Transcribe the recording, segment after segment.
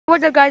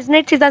What's up, guys?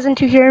 Nick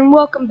 2002 here, and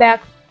welcome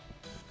back.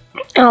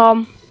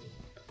 Oh,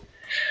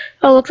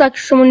 looks like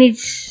someone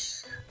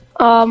needs.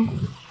 For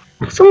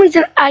some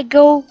reason I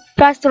go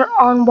faster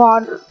on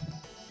water.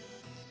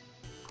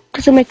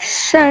 Doesn't make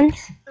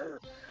sense.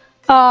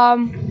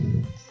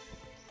 Okay,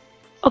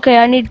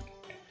 I need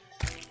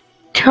to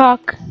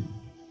talk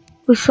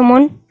with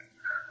someone.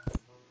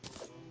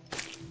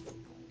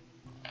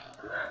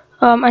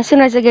 As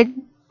soon as I get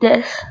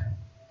this.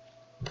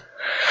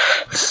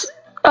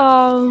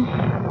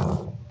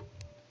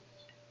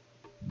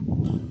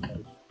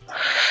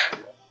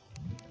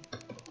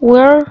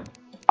 Where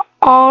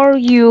are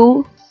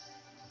you,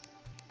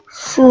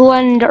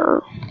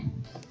 Slender?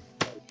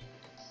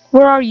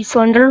 Where are you,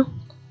 Slender?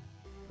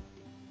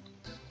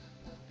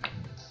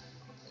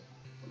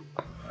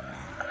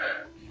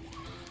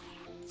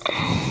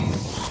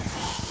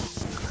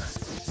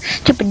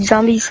 Stupid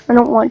zombies, I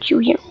don't want you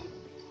here.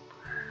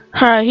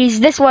 Alright, he's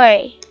this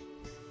way.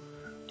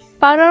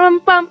 What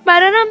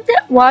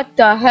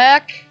the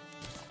heck?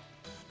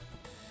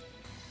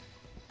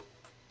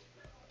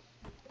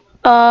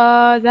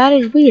 That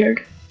is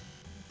weird.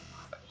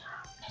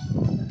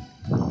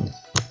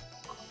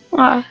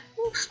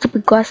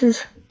 Stupid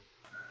glasses.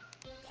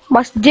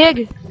 Must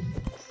dig.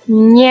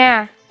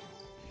 Yeah.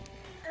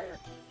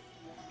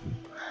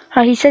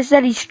 He says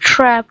that he's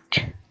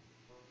trapped.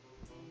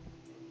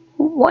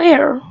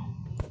 Where?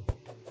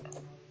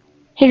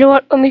 You know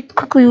what? Let me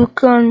quickly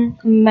look on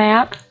the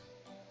map.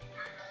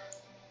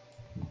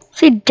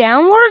 See,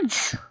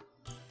 downwards?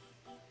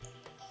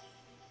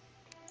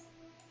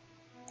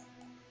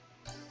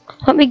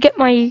 Let me get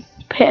my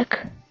pick.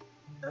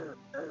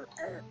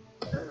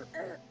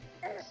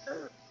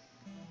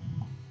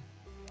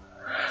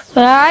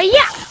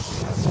 Yeah!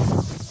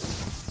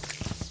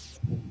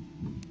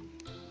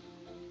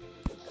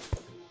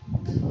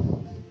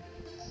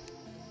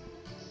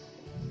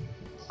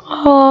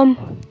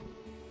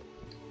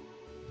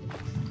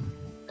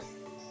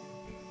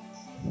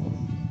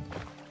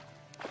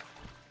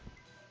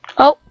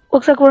 Oh,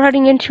 looks like we're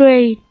heading into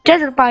a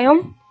desert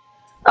biome.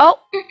 Oh!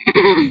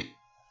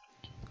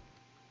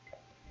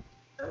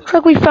 Looks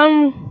like we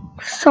found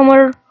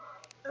somewhere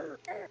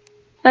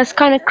that's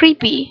kind of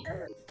creepy.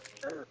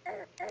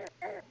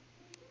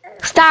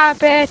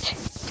 Stop it!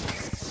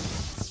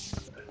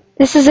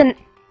 This is a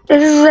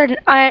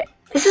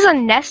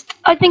nest,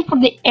 I think, for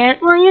the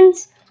ant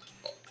lions.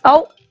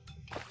 Oh,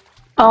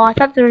 I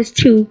thought there was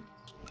two.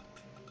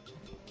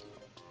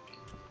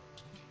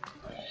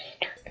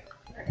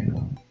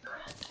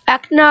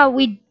 Acna,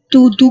 we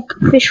do Duke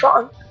fish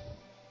on.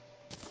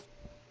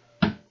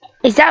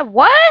 Is that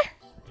what?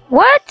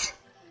 What?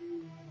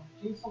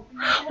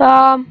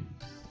 No.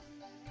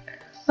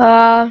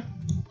 Ah!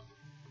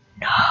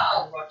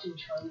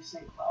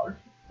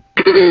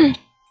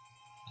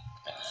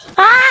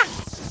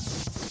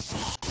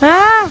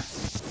 Ah!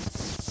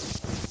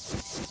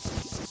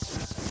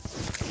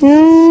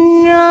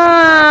 No!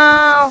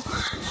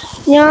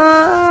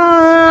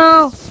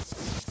 No!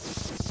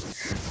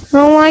 I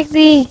don't like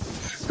these.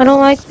 I don't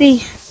like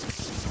these.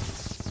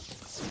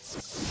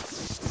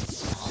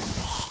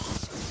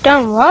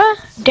 Down what?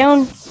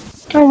 Down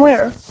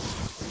where?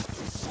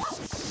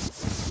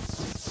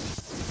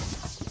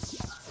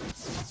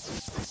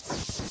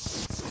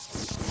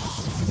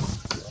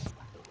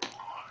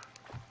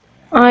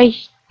 I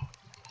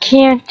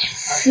can't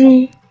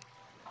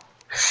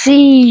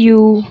see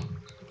you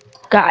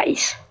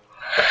guys.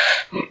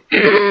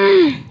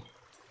 I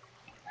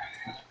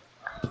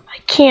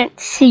can't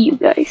see you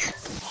guys.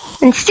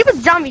 And stupid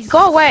zombies,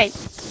 go away.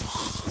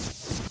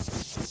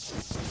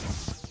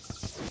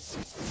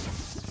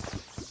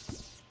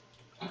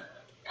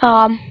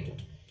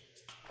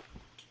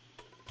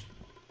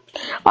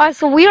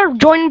 So we are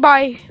joined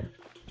by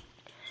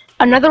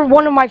another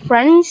one of my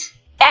friends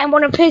and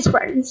one of his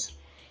friends.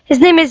 His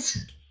name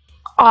is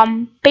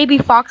Baby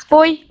Fox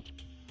Boy,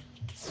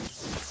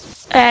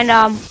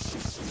 and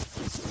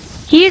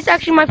he is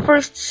actually my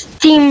first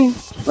Steam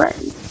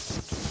friend.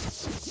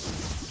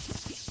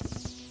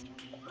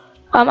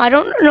 I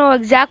don't know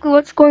exactly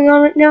what's going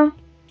on right now.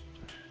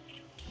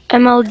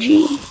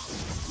 MLG.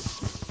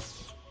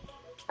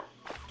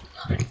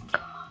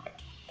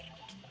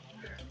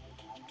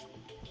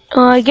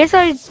 I guess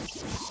I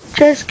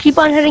just keep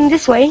on heading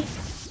this way.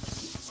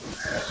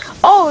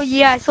 Oh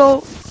yeah,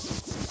 so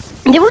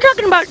they were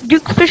talking about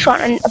Duke Fishron,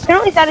 and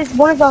apparently that is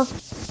one of the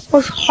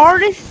most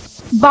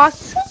hardest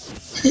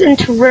bosses in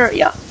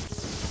Terraria.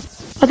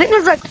 I think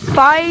there's like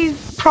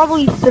 5,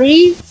 probably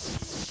 3.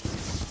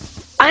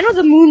 I know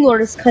the Moon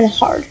Lord is kind of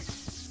hard,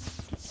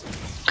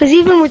 because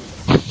even with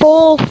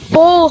full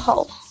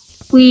health,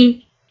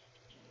 we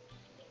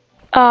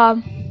I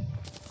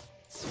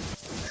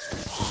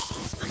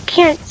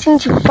can't seem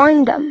to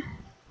find them.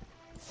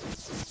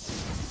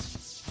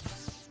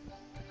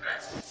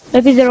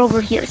 Maybe they're over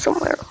here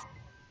somewhere.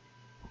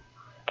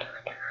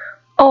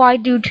 Oh, I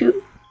do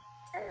too.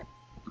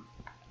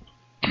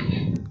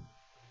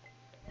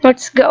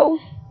 Let's go.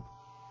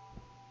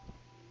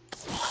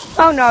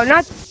 Oh no,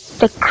 not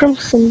the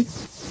crimson.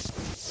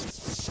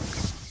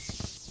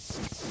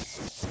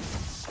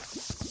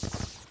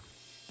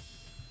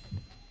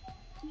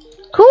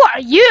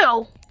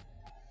 you?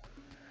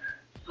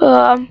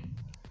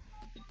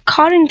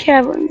 Cotton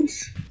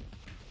caverns.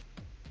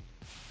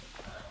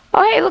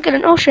 Oh, hey, look at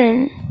an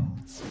ocean.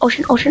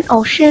 Ocean, ocean,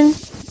 ocean.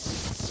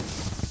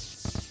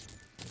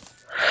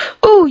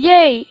 Ooh,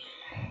 yay.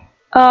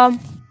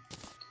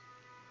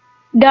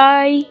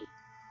 Die.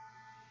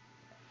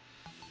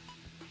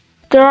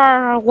 There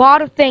are a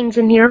lot of things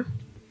in here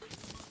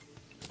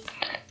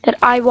that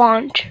I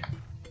want.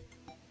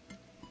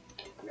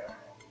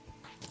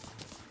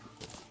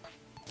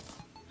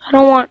 I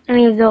don't want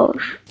any of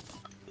those.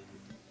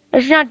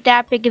 It's not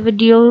that big of a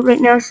deal right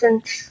now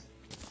since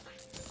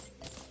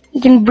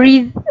you can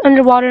breathe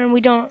underwater and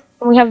we don't.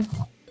 And we have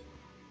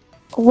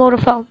a load of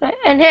health.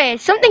 And hey,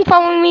 is something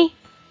following me?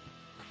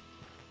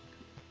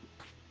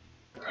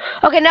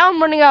 Okay, now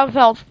I'm running out of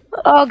health.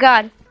 Oh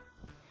god.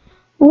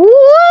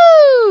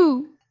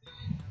 Woo!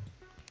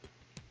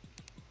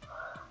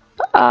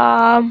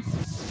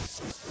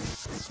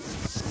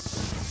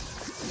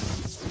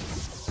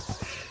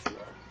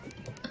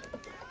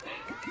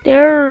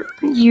 There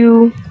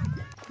you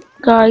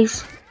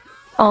guys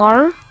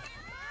are.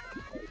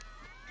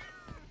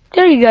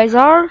 There you guys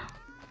are.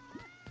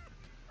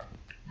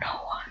 No.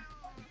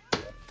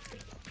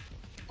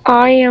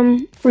 I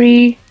am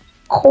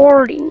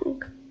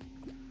recording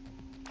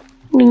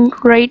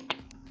right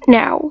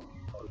now.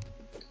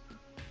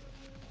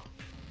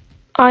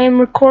 I am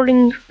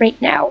recording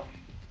right now.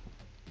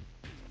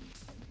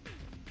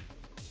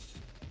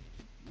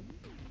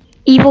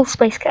 Evil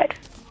Space Cat.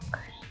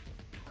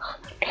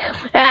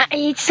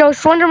 So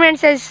Slenderman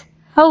says,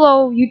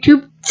 "Hello,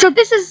 YouTube." So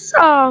this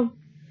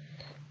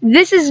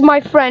is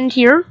my friend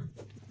here,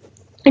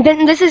 and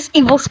then this is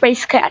Evil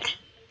Space Cat.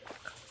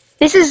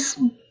 This is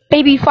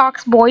Baby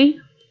Fox Boy.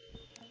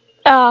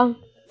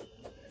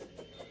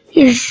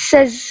 He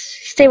says,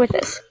 "Stay with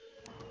us."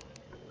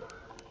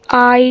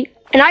 I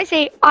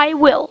say, "I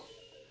will."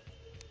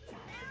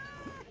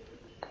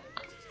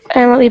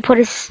 And let me put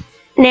his.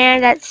 Nah,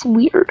 that's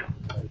weird.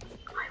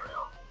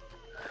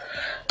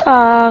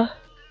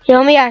 Yeah,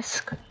 let me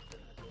ask.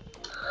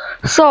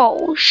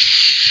 So,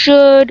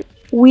 should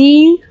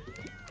we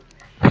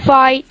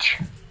fight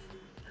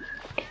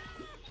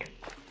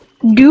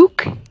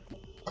Duke?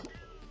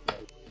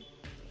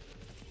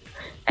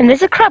 And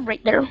there's a crab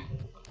right there.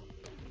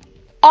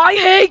 I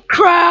hate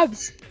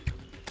crabs!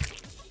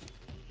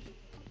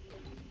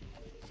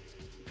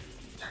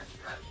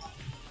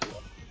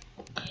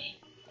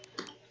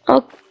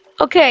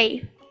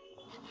 Okay.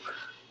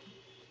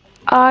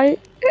 I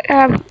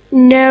have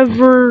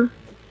never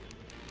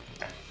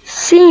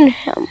seen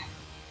him.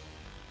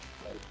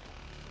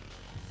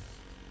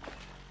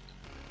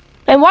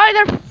 And why are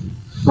there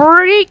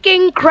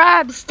freaking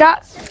crabs?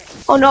 Stop.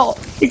 Oh no,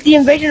 it's the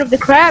invasion of the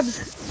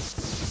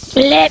crabs.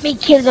 Let me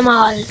kill them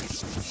all.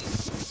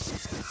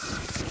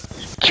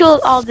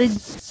 Kill all the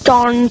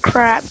darn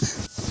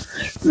crabs.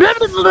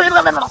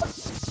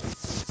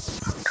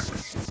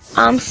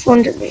 I'm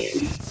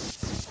Slenderman.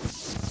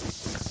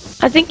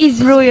 I think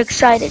he's really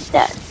excited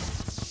that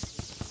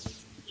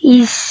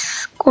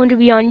he's going to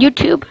be on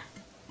YouTube.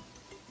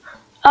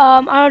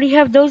 I already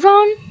have those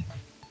on.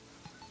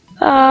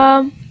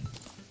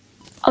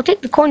 I'll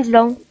take the coins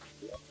though.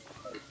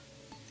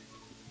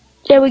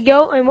 There we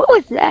go. And what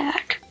was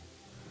that?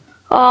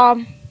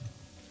 Hold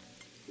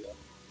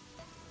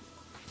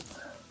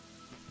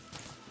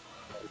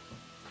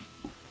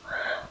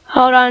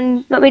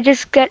on. Let me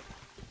just get.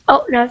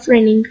 Oh, now it's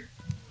raining.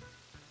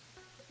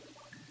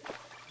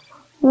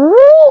 Woo!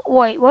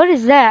 Wait, what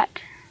is that?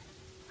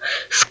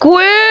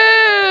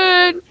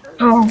 Squid!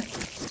 Oh.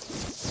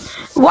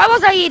 Why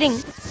was I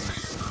eating?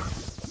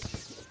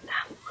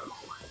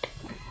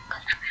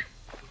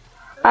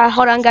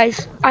 Hold on,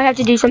 guys. I have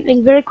to do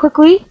something very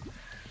quickly.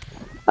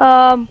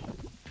 I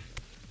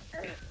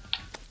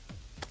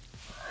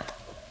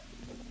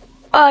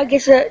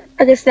guess that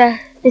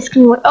this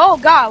can work. Oh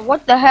God!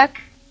 What the heck?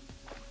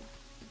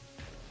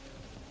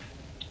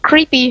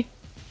 Creepy.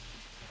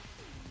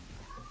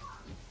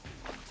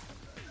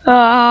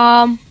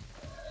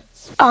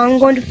 I'm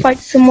going to fight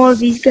some more of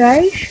these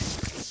guys.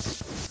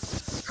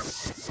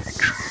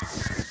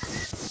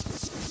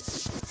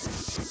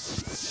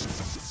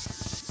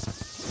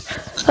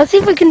 Let's see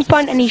if we can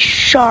find any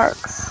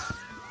sharks.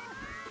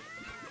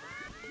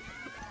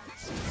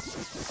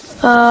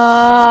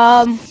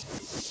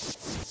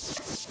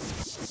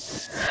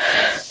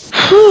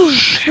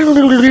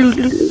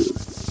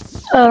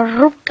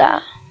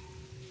 Ruka.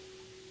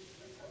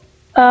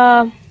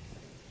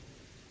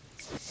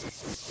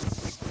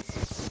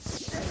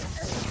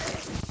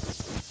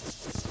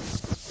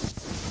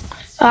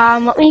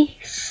 Let me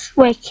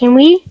wait. Can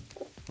we?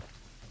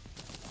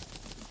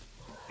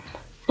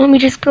 Let me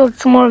just build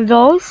some more of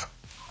those,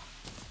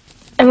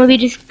 and maybe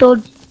just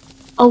build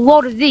a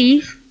load of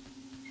these.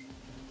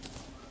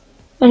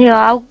 And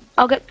yeah,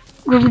 I'll get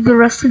rid of the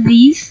rest of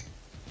these,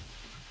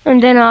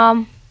 and then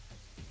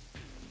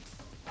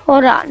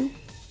hold on.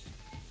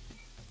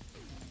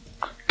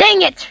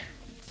 Dang it!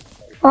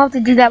 I'll have to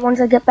do that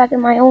once I get back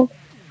in my own.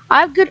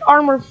 I have good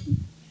armor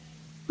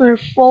Or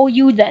for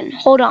you then.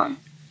 Hold on.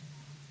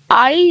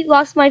 I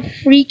lost my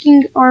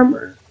freaking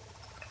armor.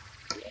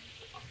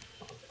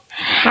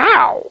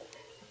 How?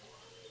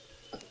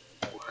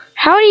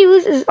 How did he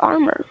lose his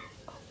armor?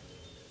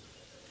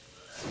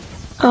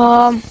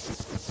 So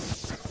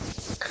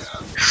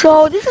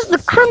this is the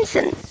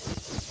Crimson.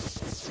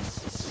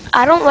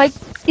 I don't like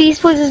these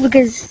places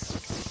because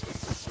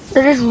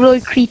they're just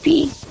really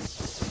creepy.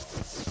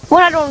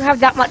 When I don't have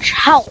that much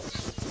health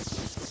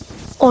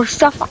or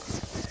stuff on.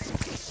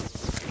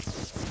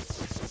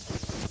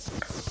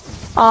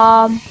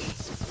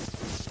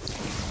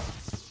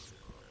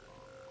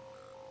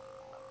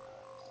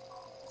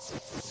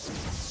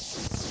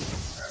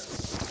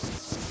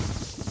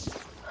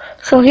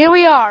 So here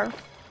we are.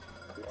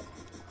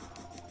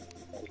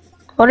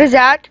 What is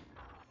that?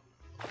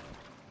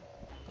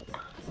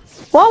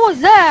 What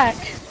was that?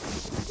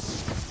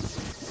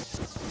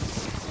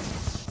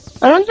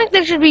 I don't think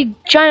there should be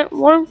giant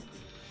worm.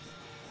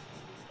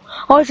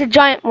 Oh, it's a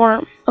giant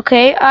worm.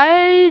 Okay,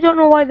 I don't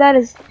know why that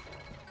is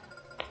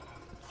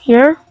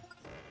here.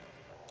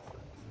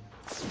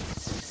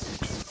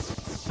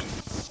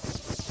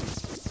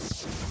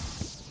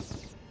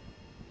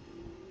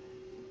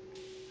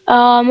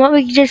 Let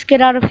me just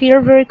get out of here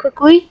very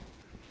quickly.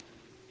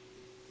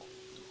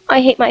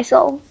 I hate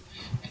myself.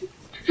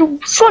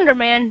 Slender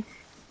Man,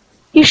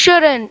 you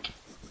shouldn't.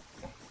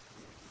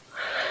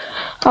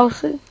 I'll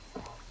see.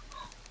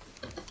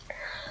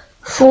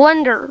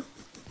 Slender,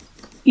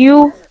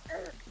 you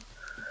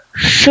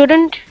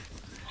shouldn't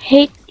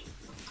hate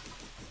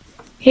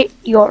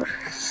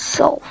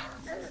yourself.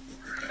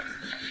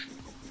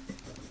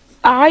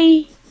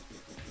 I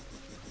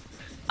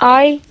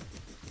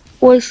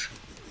was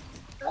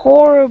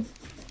horrible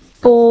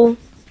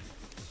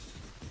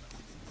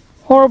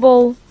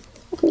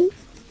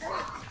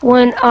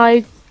when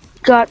I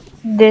got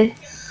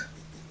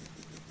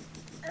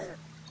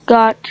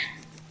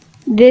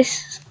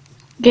this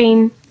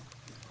game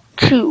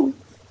too.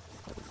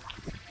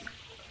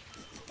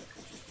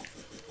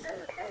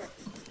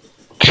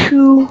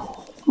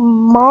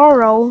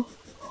 Tomorrow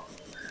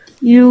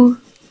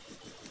you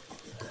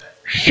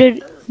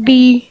should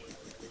be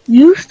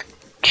used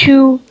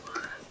to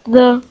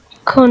the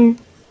controls.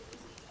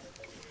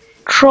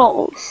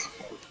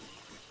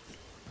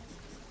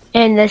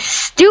 And the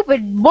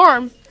stupid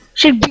worm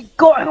should be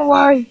going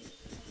away.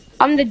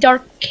 I'm the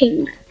Dark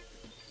King.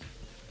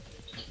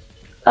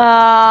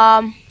 I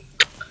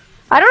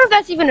don't know if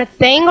that's even a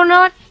thing or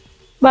not,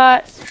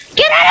 but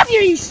get out of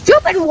here, you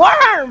stupid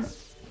worm!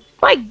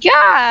 My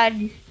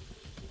God!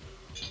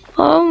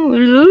 Oh,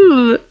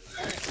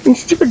 and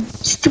stupid.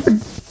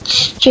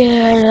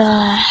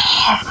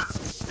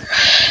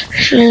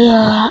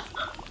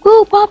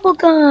 Ooh, bubble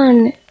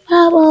gun,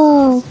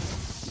 bubble.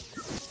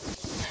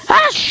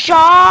 A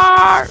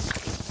shark!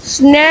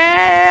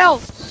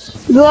 Snail!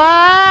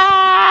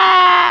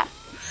 Blah!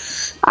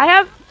 I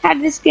have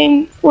had this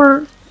game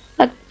for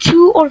like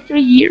 2 or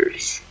 3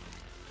 years.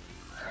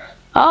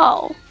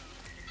 Oh.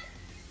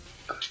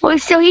 Well,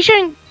 so he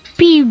shouldn't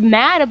be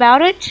mad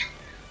about it,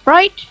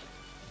 right?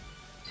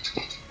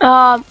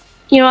 You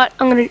know what?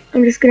 I'm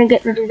just gonna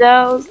get rid of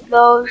those,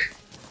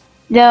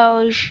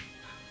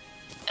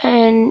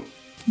 and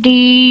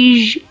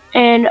these,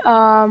 and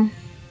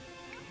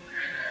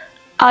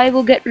I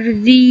will get rid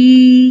of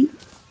these.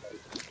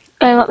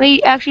 And let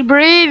me actually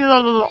breathe.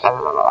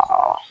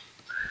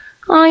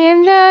 I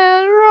am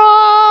the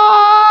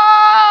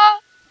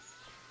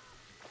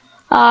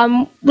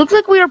raw. Looks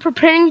like we are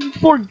preparing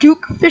for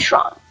Duke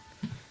Fishron.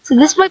 So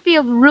this might be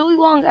a really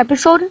long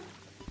episode,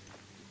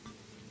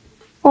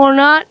 or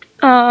not.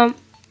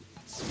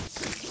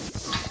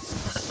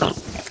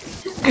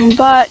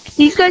 But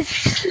these guys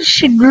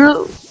should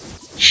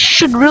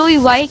really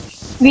like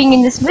being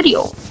in this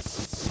video.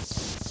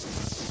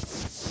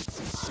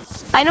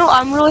 I know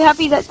I'm really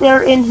happy that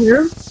they're in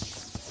here,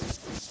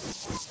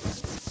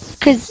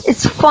 cause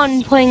it's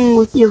fun playing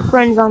with your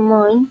friends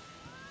online.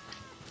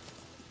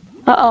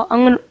 Uh oh,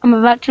 I'm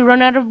about to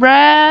run out of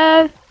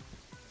breath.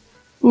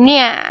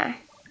 Yeah,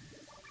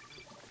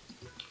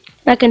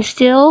 I can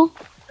still.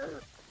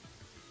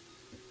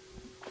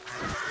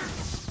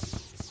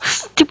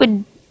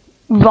 Stupid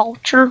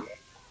vulture.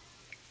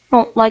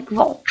 Don't like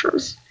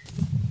vultures.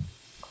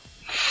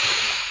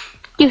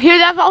 You hear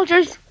that,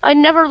 vultures? I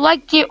never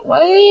liked it.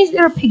 Why is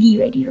there a piggy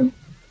right here?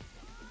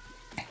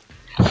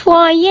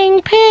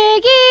 Flying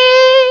piggy!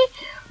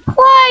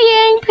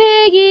 Flying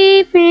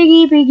piggy!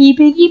 Piggy, piggy,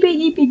 piggy,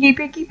 piggy, piggy,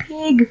 piggy,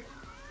 pig.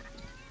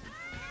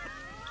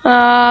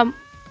 That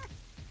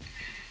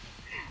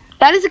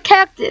is a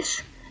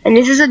cactus. And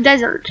this is a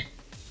desert.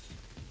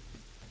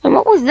 And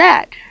what was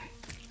that?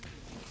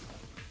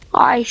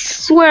 I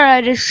swear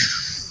I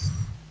just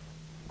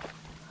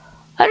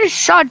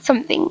saw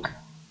something.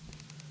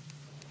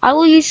 I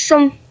will use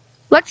some.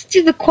 Let's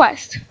do the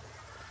quest.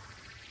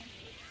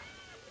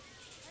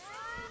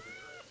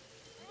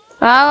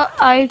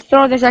 I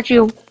throw this at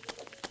you.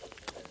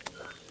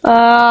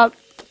 Hopefully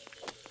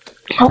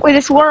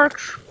this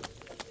works.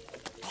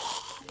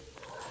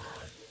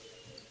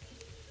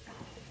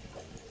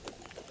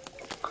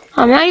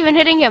 I'm not even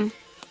hitting him.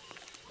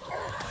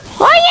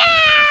 Oh yeah!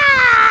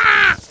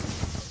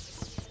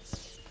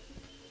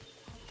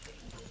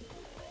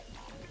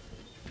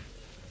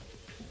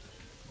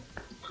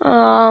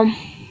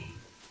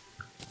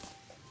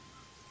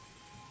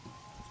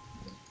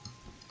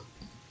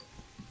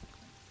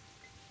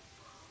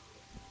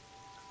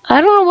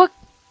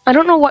 I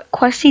don't know what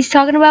quest he's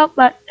talking about,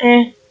 but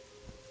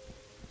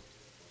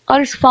I'll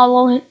just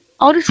follow him.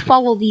 I'll just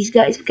follow these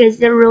guys because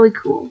they're really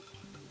cool.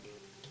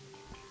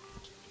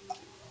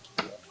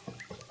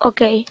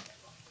 Okay,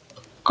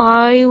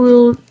 I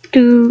will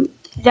do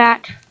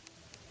that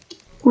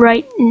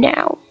right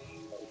now.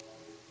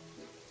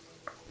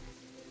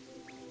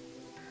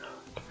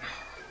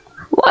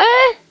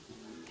 What?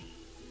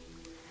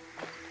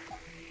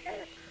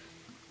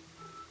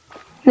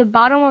 The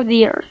bottom of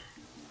the earth.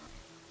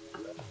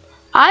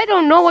 I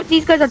don't know what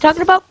these guys are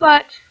talking about,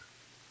 but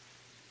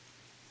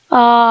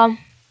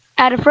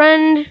add a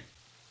friend.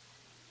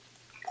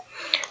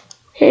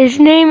 His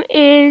name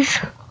is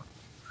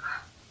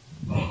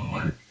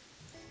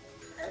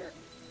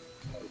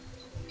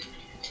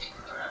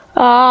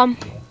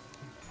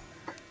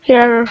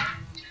here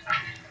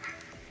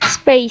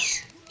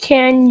space.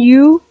 Can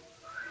you?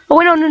 Oh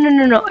wait,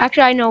 no.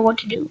 Actually, I know what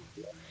to do.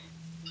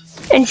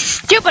 And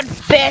stupid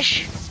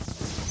fish,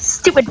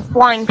 stupid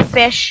flying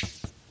fish.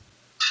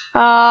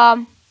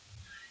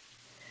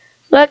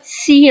 Let's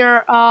see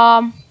here.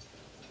 No.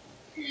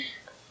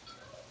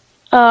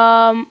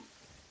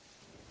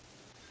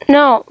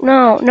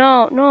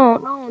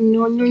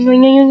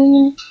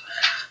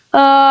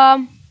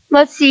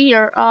 Let's see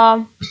here.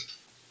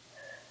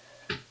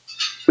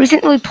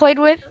 Recently played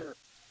with.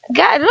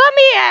 God, let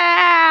me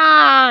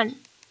on.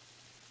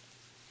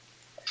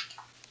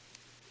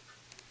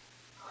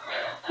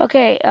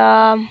 Okay.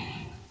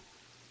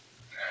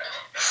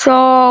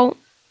 So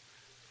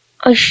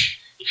I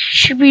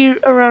should be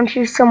around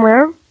here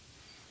somewhere.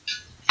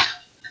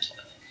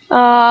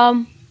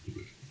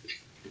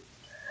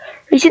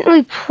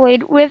 Recently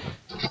played with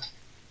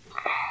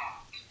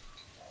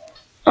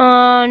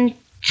on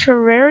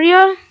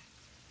Terraria.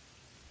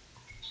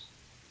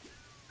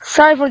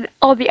 Sorry for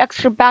all the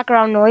extra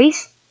background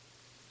noise.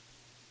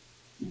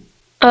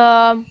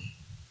 I'm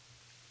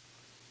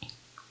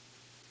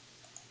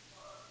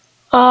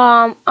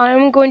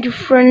going to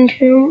friend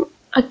him.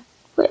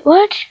 Wait,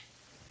 what?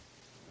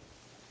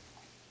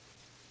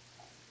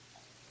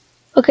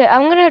 Okay,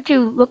 I'm gonna have to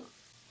look.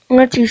 I'm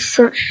gonna have to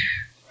search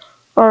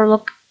or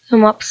look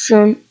him up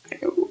soon.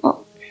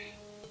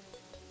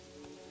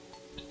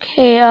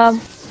 Okay,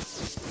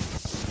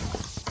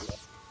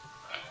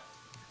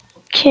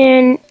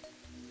 can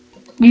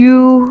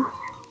you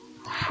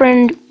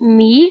friend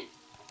me?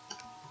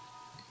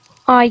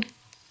 I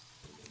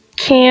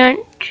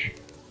can't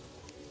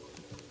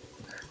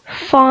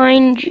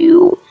find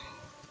you.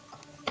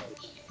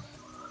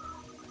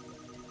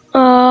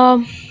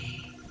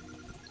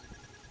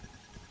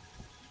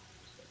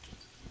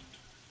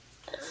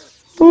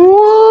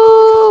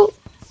 Woo!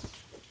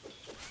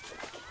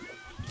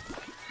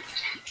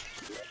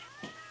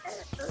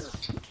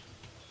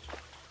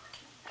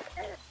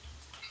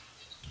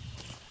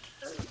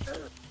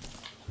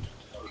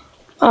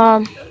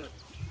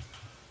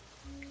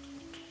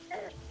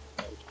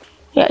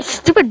 Yeah,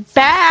 stupid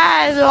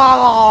bad.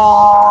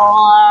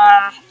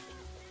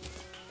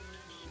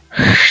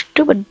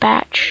 Stupid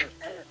batch.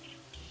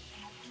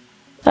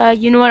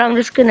 You know what? I'm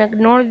just gonna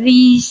ignore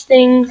these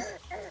things.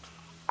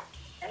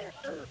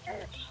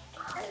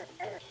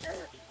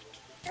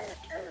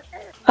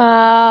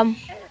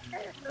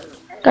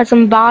 Got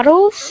some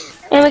bottles,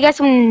 and we got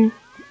some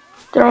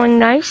throwing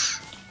knives.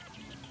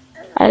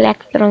 I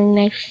like throwing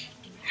knives.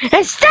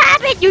 And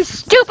stop it, you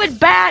stupid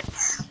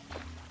bats!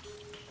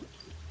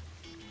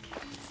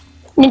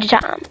 Ninja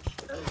time.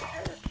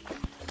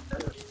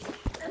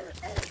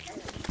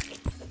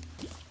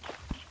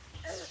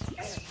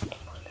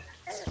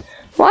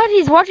 What?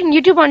 He's watching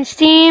YouTube on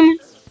Steam?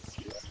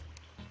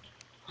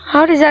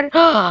 How does that?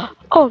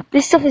 Oh,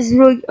 this stuff is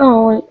really.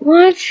 Oh, wait,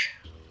 what?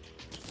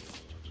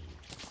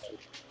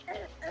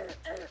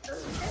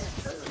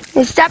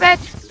 Hey, stop it!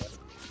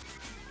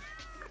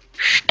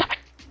 Stop it!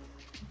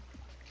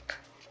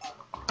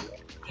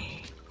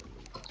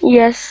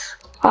 Yes,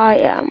 I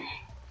am.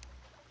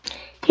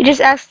 He just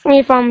asked me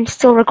if I'm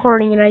still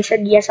recording, and I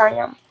said yes, I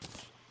am.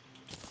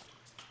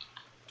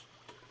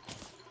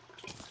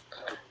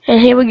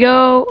 And here we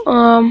go.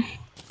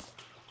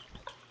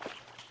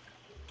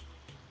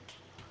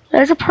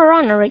 There's a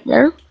piranha right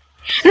there.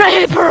 And I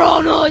hate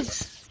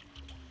piranhas!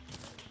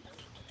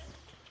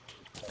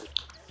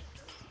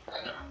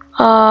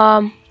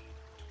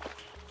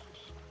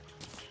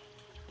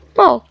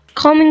 Oh,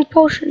 calming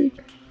potion.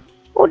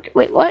 Oh,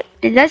 wait, what?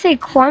 Did I say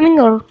climbing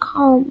or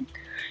calm?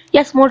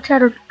 Yes, more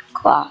tattered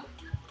cloth.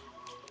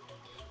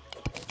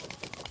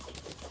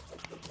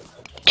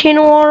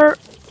 Tinor.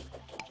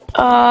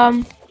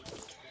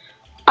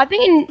 I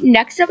think in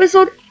next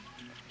episode.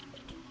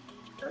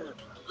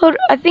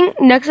 I think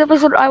next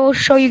episode I will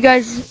show you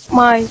guys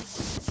my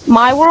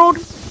world.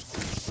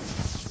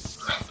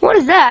 What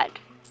is that?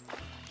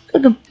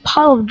 Like a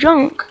pile of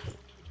junk.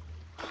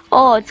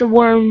 Oh, it's a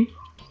worm.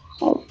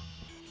 Oh.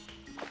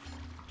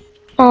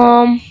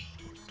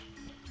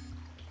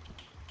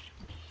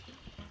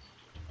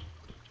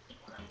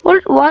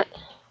 What?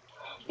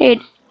 It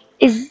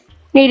is.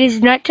 It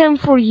is not time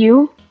for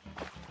you.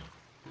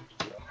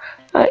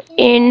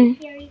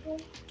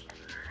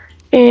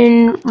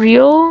 In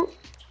real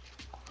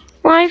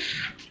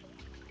life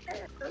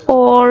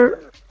or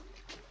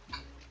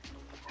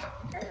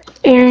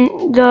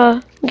in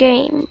the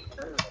game.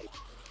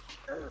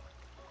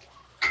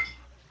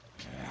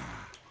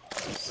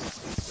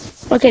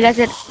 Okay, that's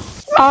it.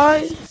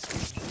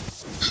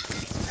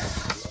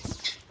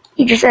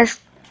 He just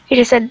asked. He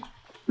just said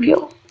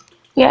real.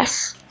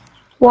 Yes.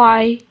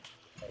 Why?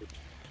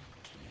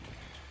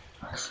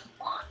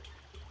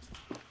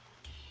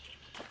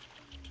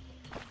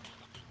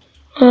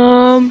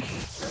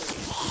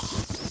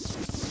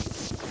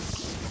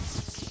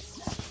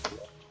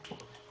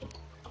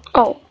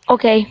 Oh,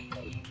 okay.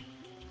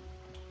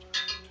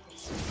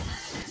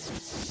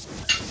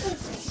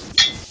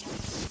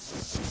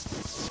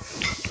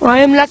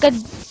 I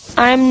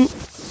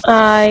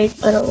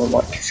don't know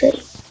what to say.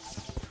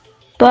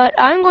 But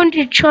I'm going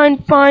to try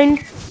and find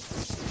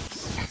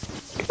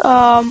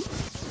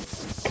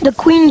the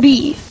queen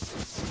bee.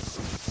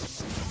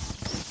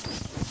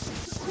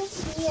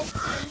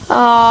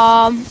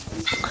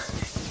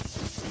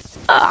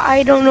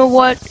 I don't know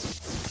what.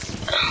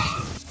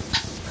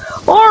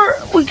 Or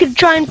we could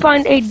try and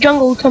find a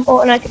jungle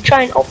temple and I could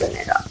try and open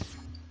it up.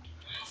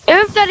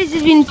 If that is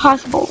even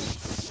possible.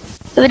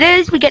 If it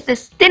is, we get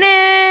this. It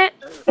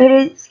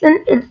is,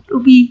 then it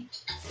will be.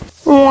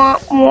 Womp,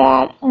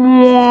 womp,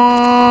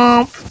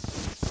 womp.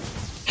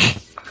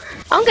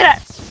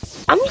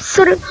 I'm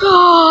sort of.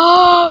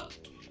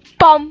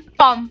 Bum,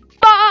 bum,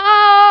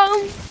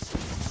 bum.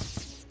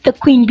 The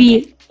queen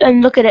bee.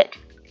 And look at it.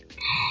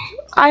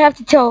 I have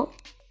to tell.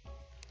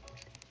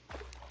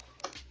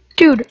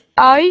 Dude,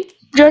 I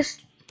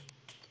just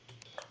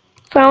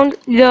found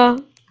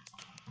the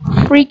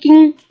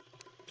freaking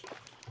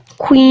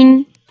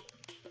queen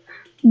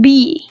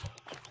bee.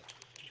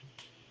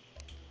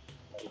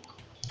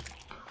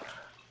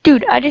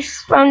 Dude, I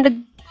just found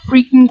the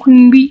freaking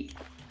queen bee.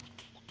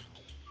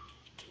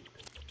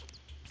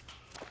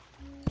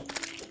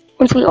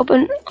 Once we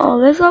open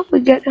all this up, we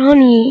get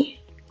honey.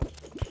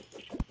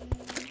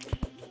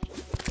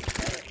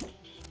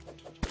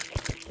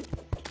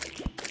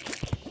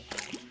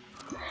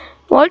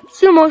 What's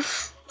the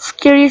most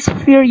scariest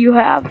fear you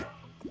have?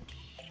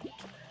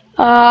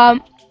 I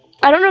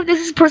don't know if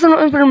this is personal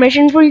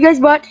information for you guys,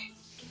 but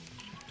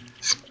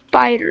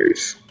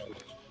spiders.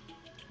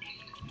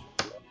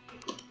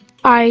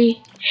 I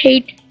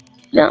hate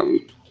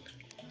them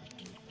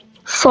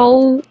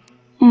so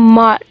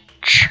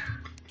much.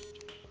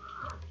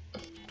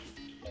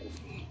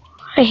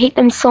 I hate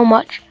them so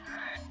much.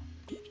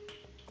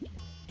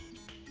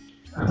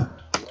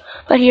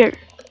 But here,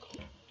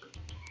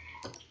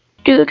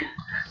 dude,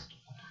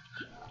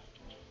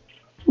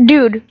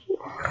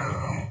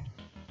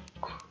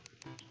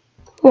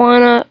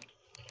 wanna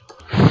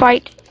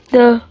fight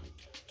the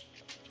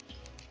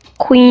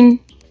queen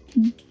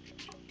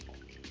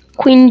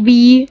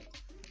bee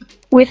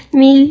with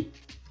me?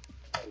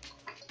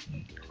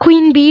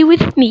 Queen bee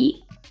with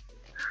me.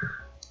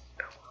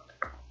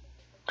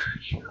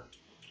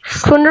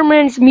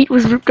 Slenderman's meat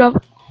was ripped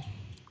up.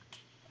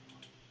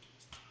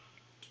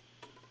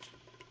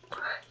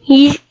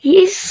 He's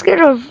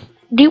scared of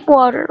deep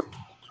water.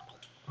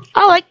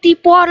 I like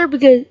deep water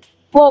because,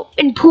 well,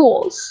 in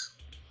pools.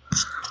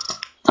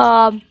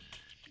 Because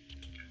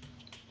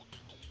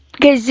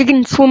you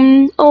can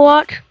swim a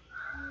lot.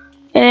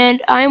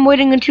 And I'm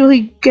waiting until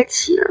he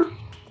gets here.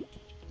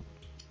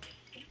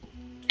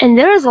 And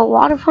there's a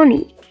lot of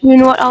honey. You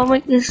know what? I'll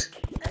make this.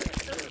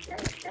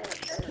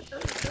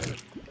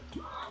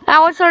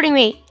 Ah, what's hurting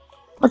me?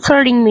 What's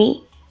hurting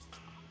me?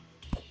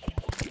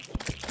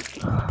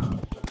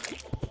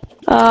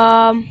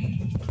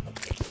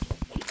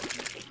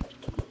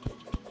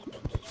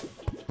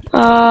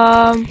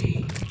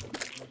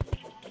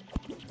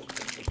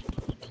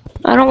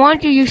 I don't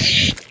want you.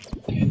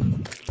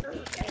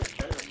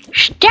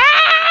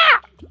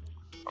 Stop!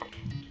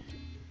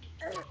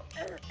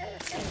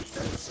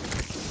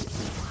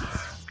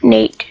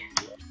 Nate.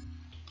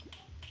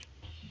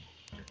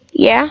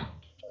 Yeah?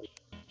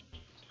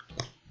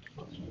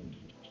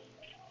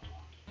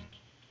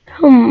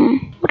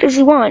 What does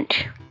he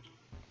want?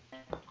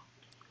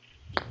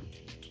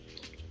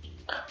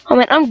 Oh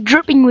man, I'm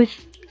dripping with.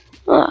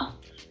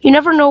 You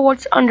never know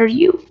what's under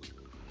you.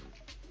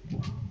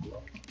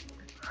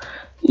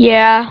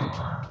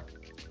 Yeah.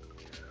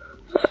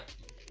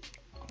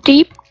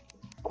 Deep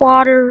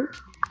water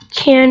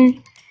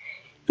can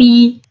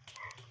be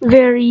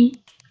very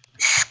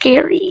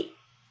scary.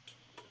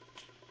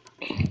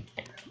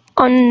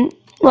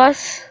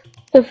 Unless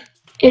if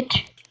it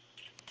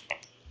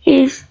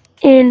is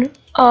in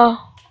a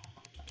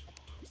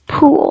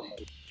pool.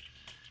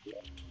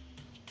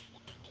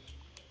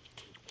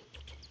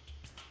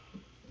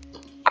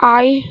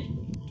 I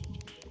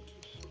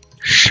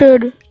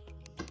should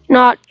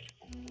not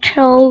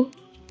tell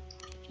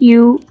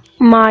you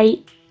my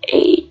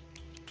age.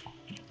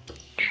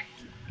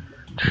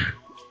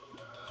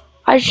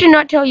 I should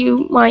not tell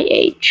you my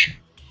age.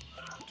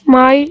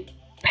 My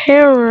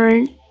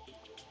parents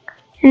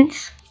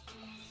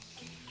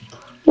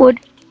would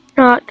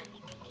not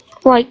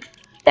like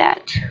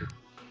that.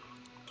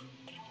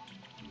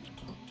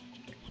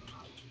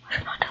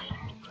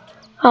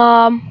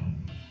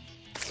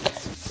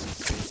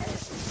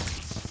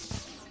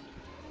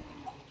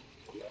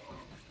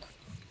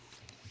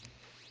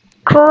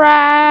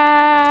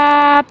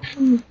 Crap.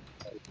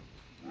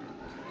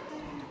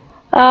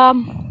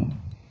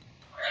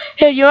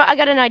 Here, you know what? I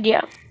got an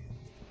idea.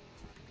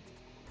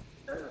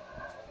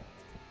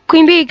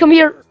 Queen Bee, come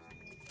here.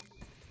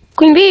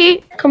 Queen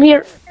Bee, come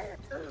here.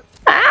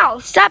 Ow,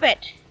 stop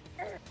it.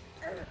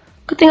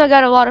 Good thing I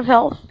got a lot of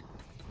health.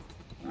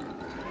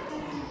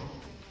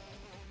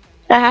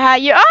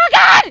 You, oh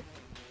God!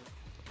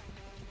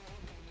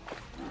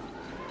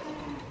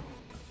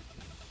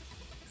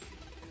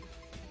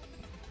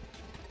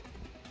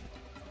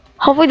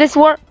 Hopefully this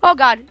works. Oh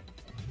God.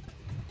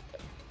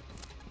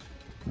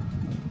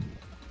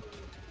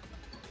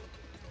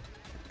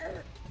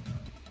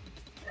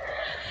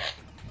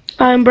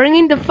 I'm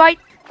bringing the fight.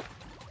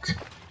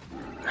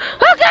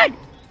 Oh God!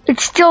 It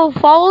still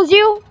follows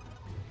you?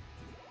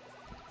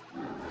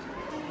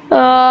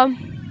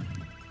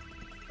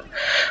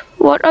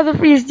 What other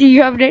fees do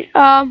you have?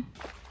 I'm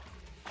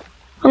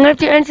gonna have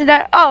to answer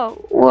that.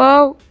 Oh,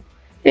 whoa.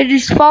 It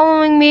is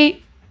following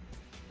me.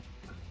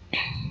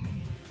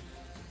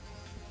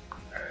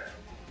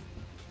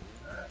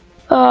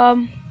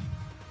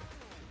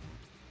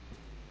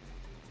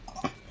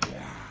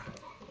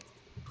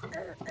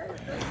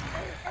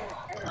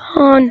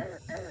 On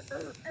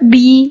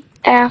be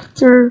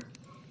after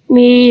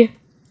me.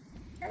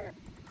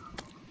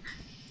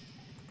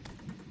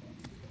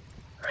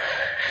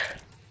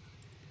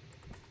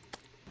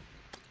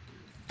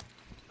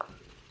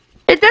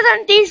 It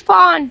doesn't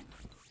despawn.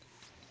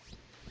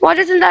 Why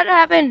doesn't that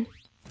happen?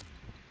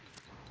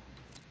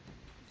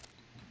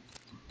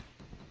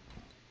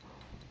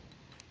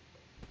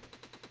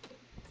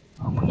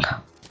 Oh my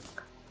God.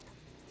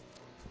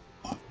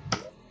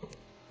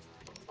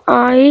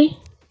 I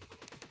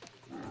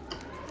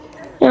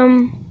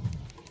am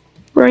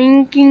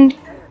bringing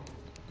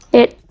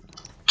it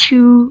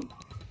to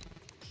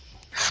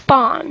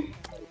spawn.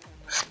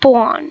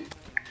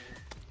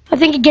 I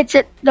think it gets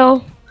it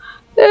though.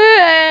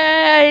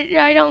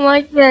 I don't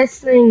like this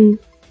thing.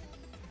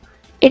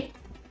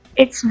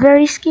 It's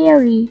very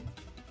scary.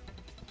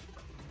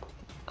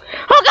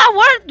 Oh God,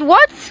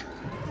 what?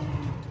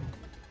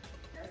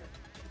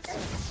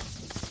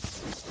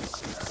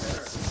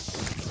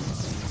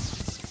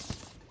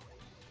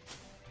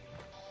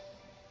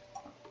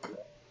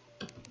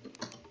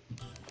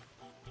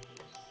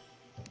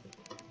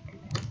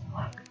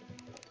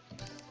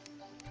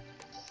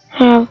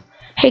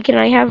 Hey, can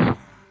I have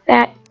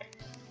that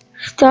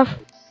stuff?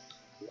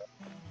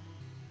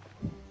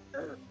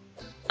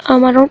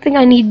 I don't think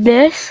I need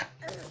this.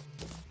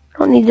 I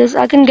don't need this.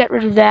 I can get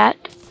rid of that.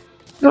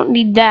 I don't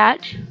need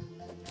that.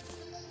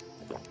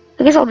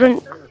 I guess I'll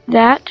drink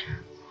that.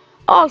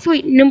 Oh,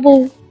 sweet.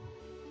 Nimble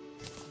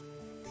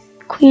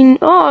Queen.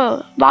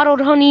 Oh,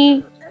 bottled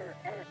honey.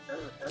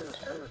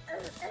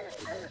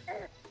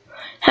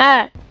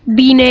 Ha.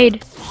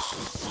 Beanade.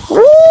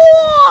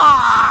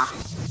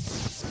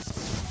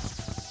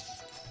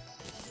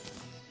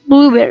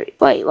 Blueberry.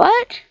 Wait,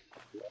 what?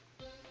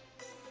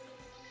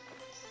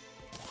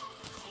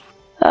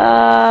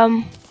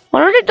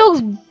 Why did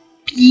those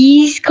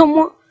bees come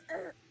on?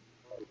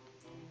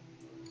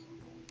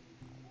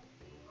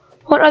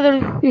 What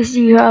other fish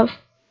do you have?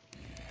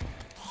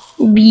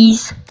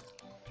 Bees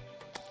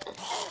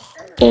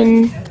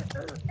in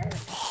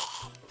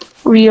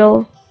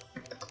real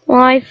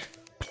life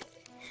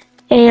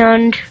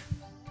and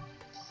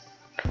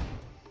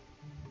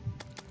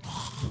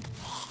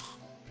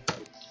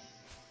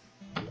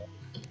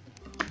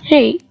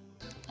hey,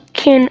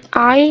 can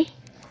I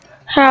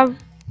have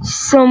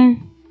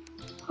some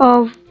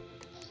of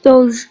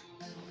those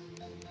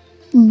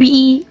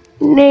beanades?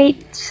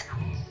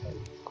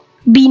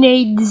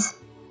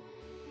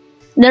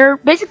 They're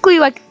basically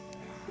like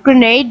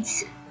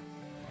grenades.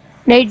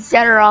 Grenades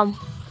that are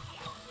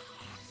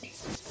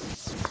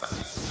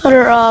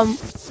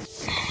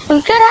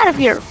let's get out of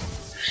here.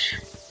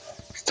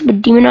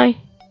 Stupid demon eye.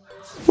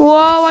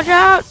 Whoa, watch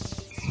out.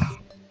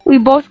 We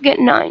both get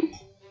 9.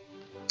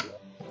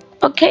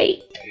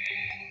 Okay.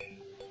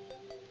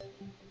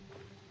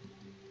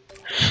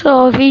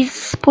 So if he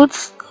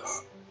puts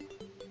this.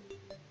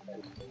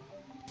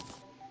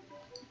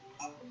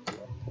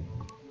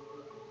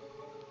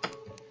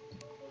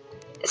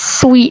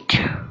 Sweet.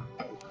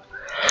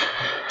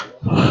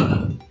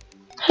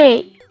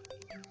 Hey.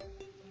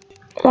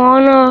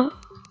 Wanna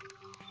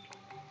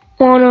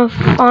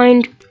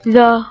find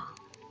the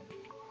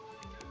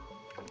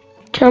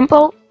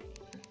temple?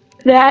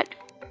 That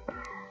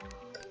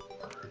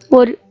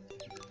would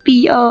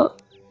be a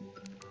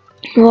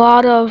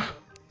lot of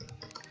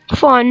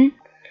fun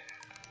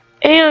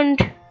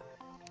and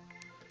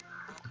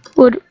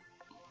would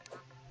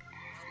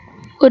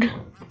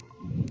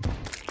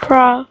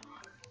pro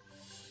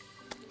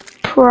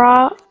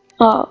pro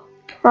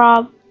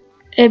probably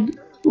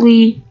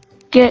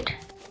get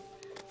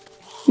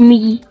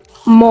me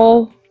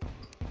more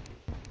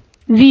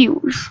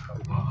views.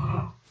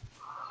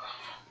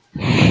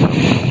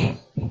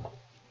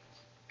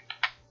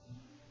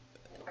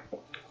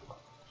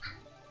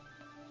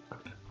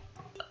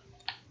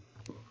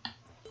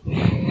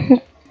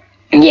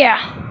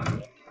 Yeah.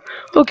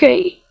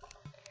 Okay.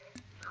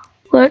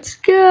 Let's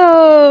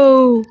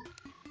go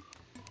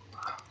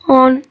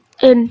on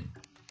an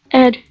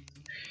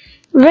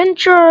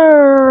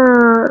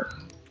adventure.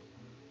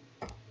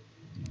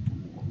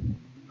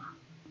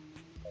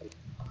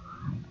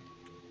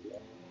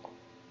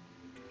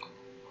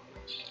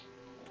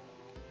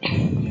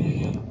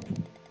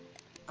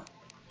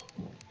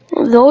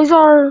 Those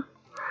are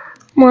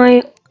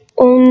my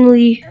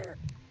only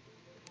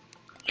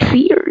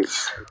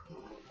fears.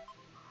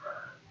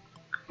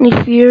 Any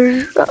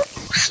fears?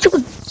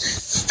 Stupid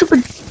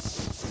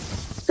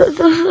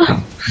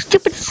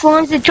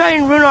slimes that try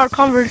and ruin our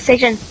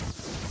conversation.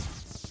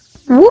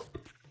 Whoop!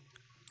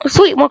 Oh,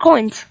 sweet, more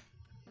coins.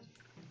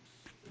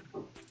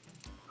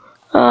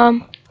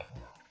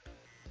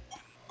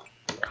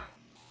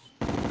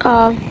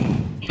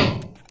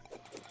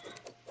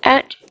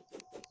 At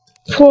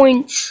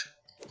points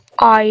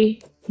I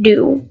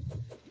do.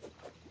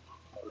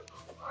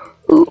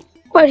 Ooh,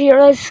 but here,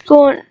 let's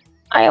go on.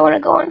 I want to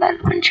go on that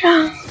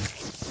adventure.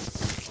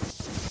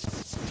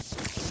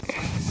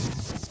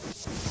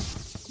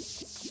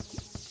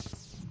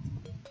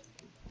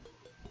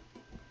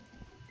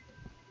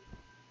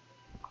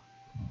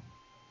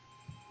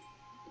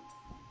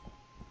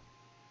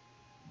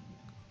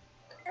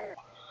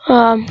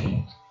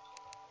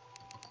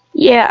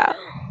 Yeah.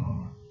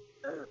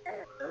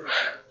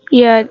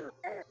 Yeah.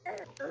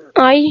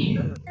 I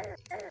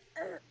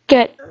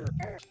get.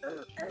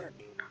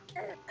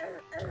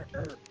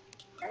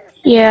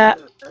 Yeah,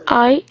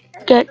 I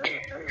get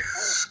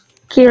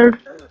scared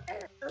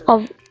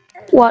of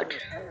what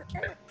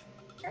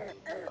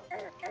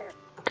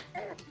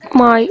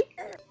my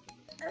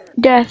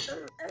death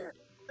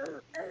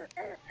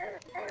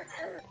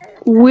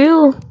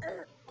will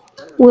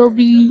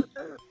be,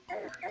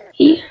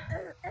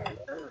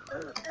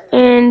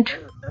 and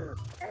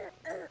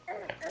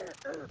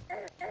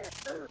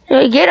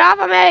hey, get off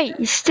of me,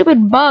 you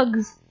stupid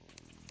bugs.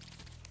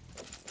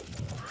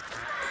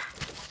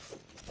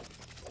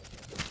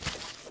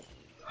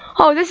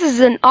 Oh, this is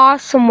an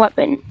awesome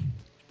weapon.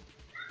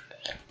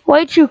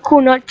 Way too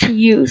cool not to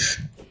use.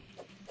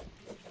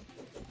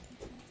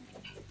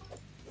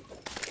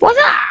 What's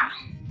that?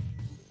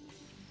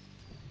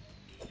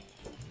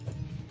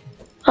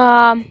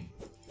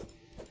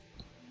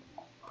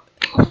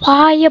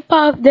 Fly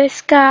above the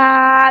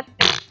sky.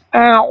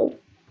 Ow.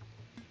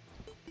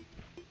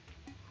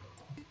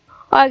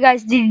 Alright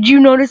guys, did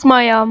you notice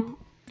my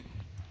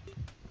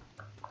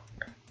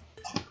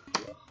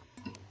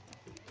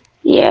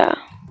yeah.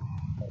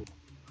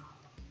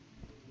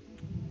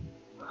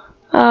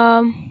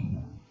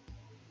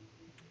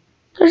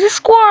 There's a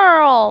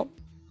squirrel.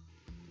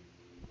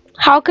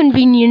 How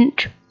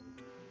convenient.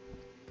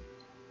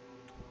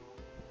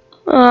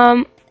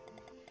 What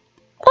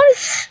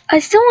is? I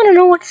still want to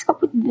know what's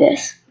up with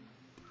this.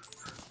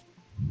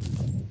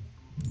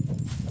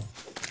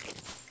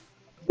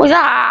 What's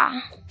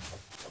that?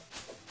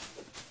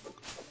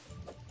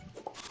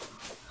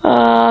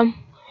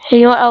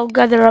 You know what? I'll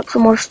gather up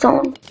some more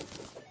stone.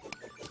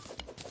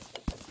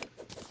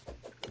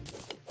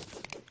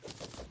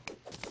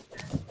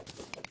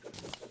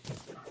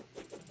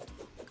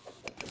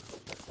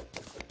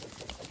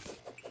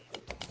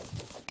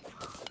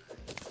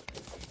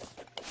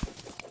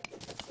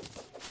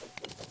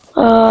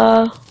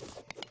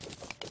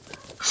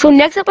 So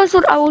next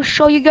episode I will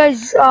show you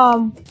guys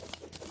I'll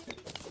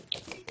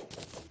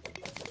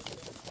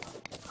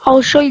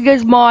show you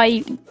guys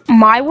my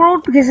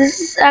world, because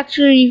this is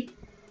actually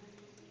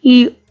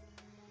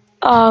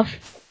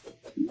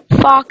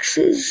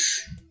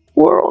Fox's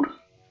world.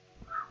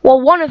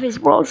 Well, one of his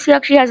worlds. He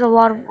actually has a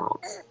lot of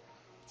worlds.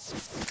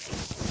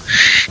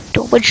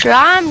 Stupid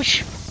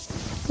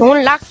slimes. No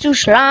one likes to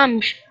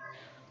slimes.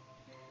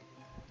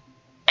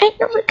 Ain't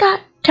nobody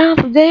got time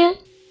for that.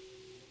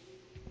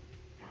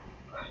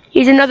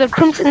 Here's another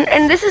crimson,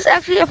 and this is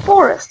actually a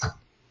forest.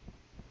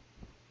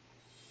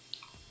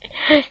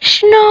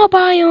 Snow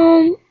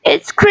biome.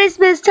 It's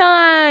Christmas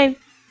time.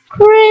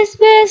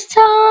 Christmas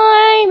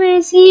time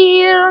is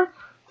here.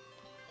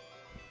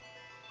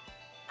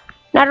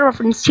 Not a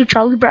reference to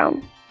Charlie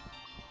Brown.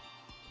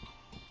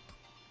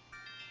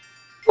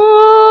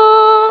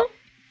 Oh.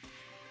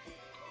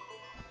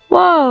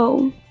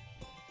 Whoa.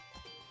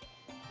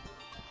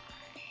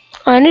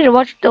 I need to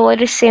watch the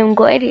latest Sam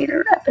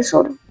Gladiator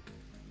episode.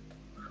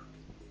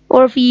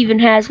 Or if he even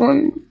has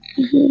one.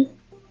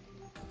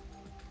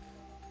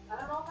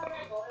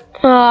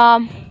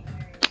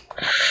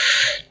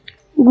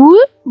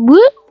 Whoop,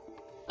 whoop.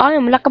 I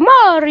am like a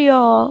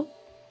Mario.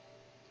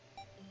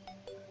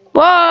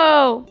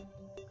 Whoa!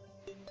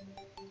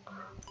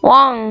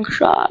 Long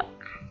shot.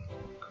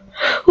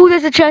 Ooh,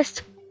 there's a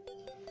chest.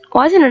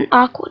 Why is it an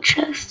aqua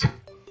chest?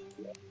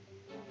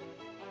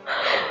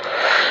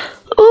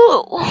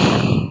 Ooh,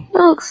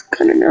 that looks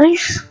kind of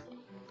nice.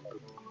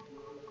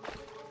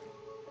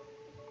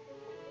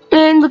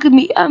 And look at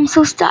me, I'm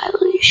so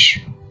stylish.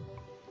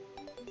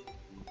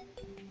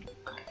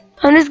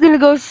 I'm just gonna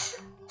go.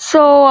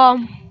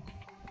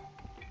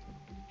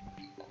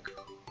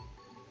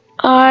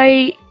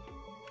 I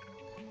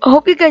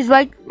hope you guys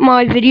like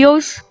my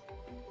videos.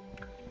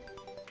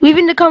 Leave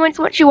in the comments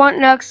what you want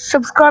next.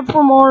 Subscribe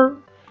for more.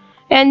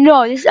 And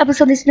no, this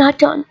episode is not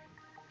done.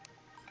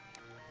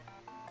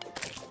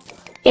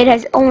 It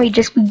has only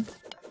just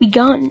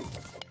begun.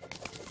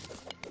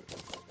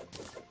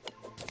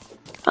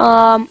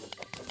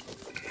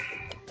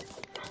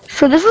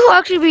 So this will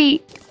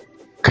actually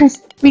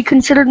be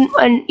considered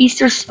an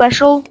Easter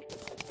special.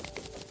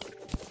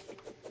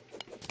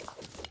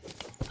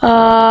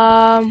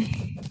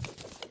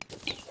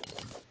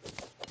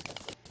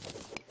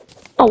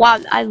 Oh wow,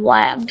 I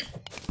lagged.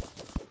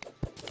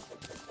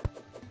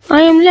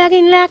 I am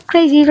lagging like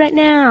crazy right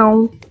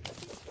now.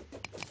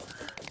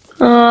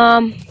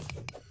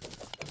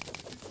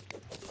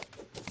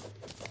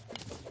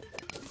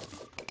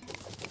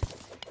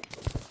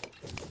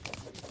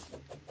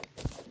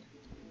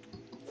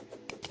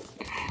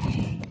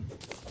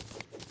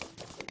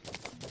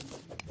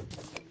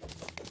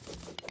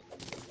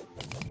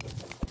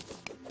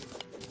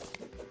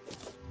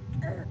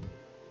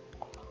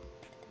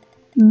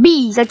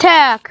 Bees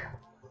attack!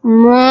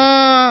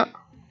 Mwah.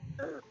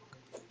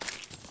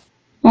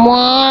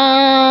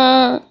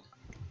 Mwah.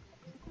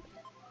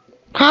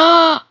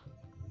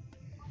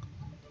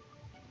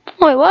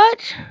 Wait,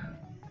 what?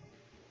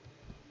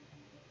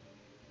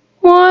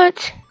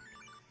 What?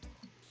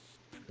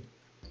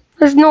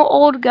 There's no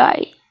old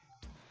guy.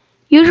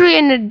 Usually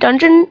in the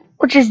dungeon,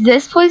 which is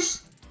this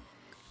place,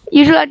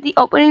 usually at the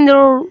opening there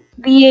will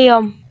be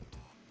a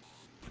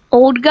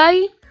old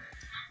guy,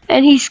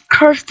 and he's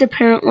cursed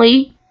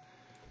apparently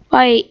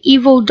by an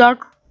evil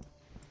dark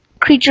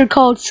creature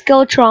called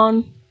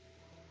Skeletron.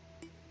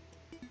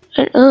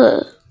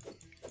 And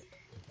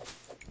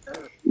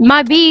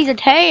my bees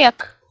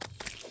attack!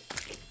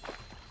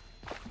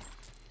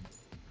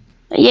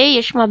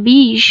 Yes, my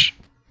bees.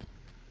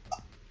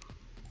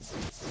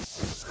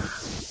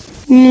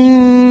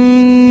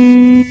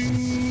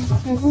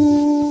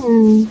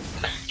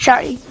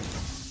 Sorry.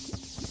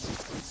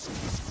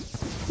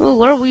 Oh,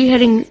 where are we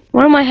heading?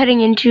 Where am I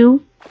heading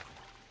into?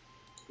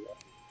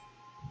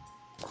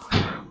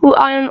 Ooh,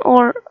 iron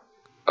ore.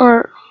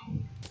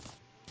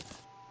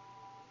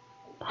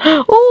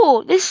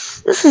 Oh,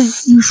 this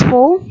is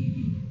useful.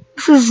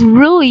 This is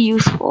really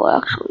useful,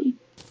 actually.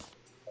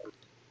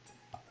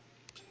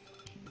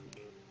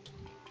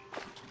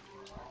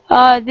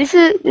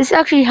 This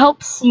actually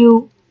helps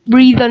you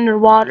breathe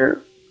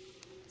underwater.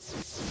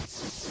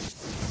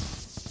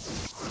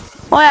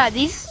 Oh yeah,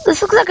 this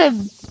looks like a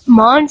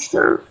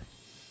monster.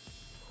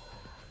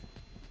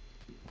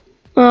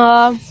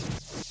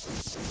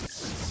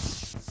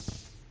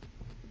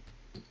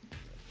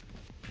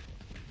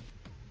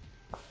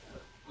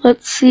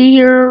 Let's see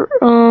here.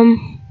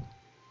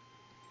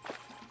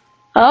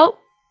 Oh,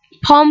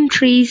 palm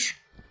trees.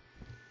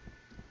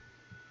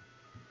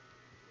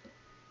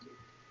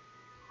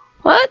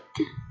 What?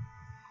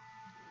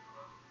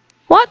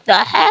 What the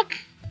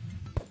heck?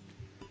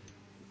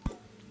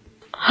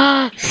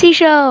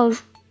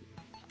 Seashells.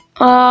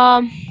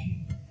 I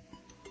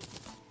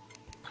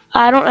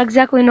don't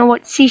exactly know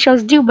what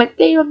seashells do, but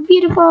they are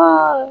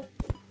beautiful.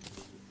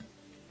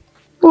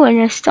 Ooh,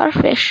 and a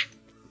starfish.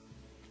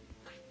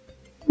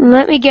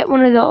 Let me get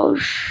one of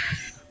those.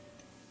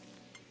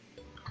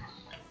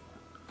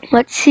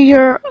 Let's see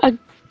here. I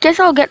guess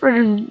I'll get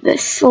rid of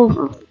this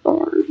silver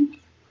thorn.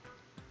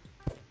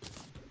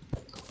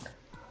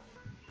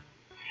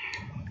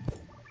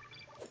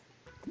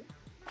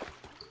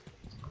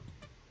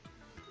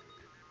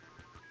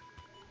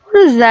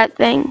 What is that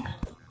thing?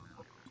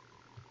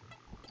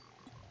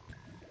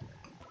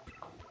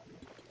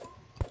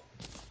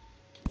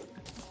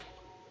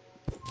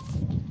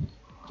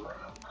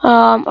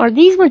 Are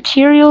these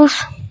materials?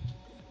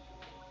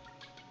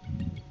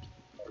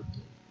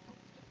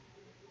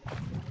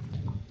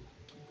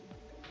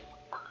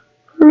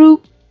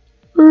 Roop,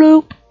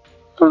 roop,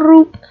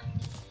 roop,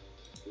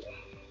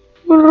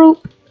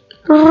 roop,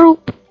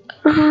 roop,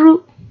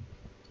 roop.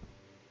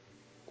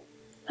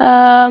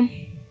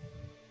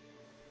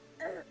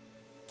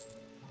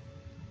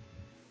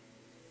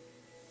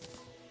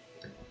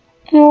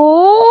 Wario!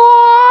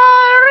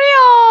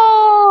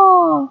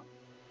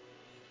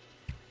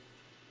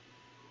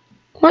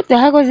 What the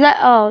heck was that?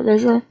 Oh,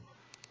 there's a...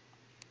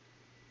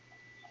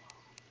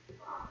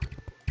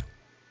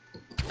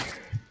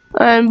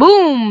 And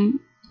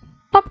boom!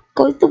 Pop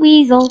goes the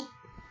weasel.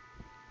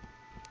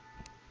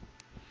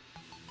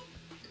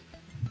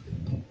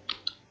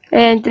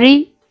 And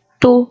 3,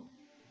 2.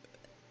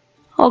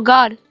 Oh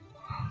god.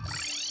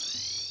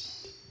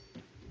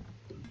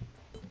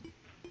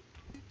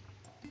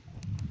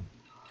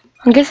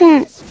 I'm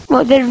guessing,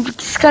 well,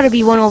 there's gotta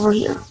be one over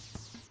here.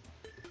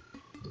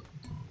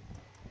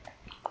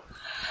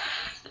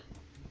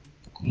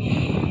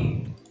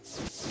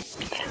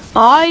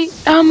 I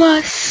am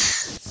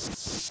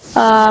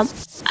I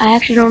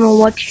actually don't know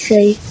what to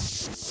say.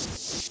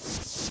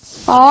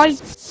 I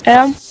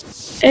am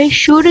a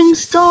shooting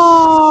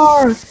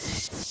star.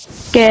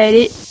 Get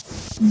it?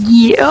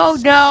 Yeah. Oh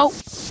no.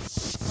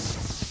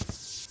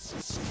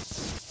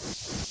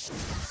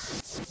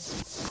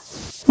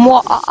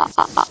 More.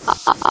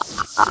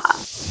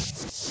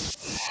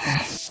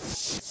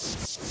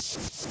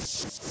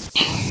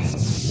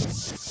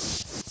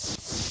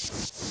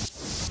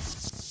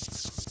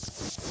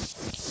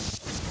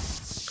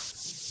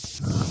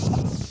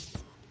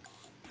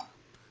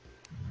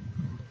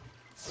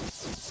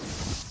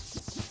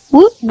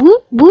 Whoop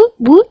whoop whoop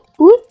whoop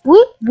whoop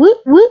whoop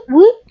whoop whoop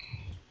whoop.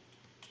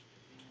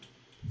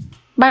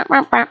 Bam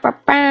bam bam bam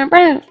bam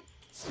bam.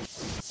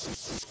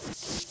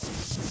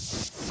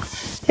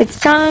 It's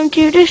time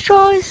to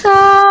destroy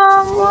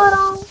some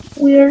little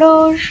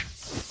weirdos.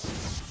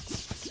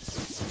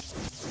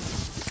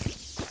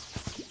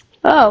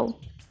 Oh.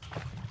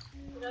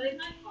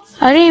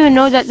 I didn't even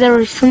know that there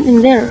was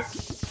something there.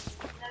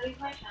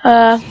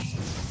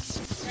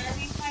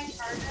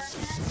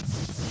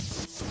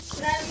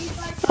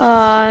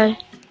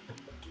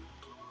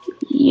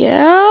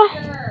 Yeah.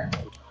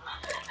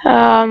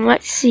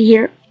 Let's see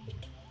here.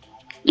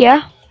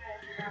 Yeah.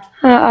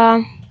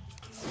 I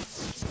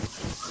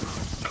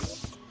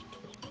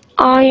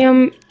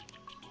am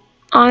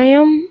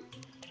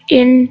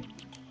in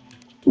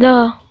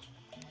the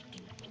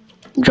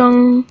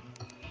jungle.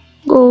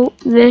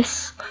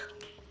 This.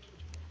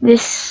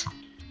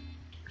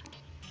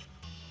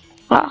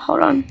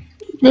 Hold on.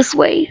 This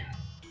way.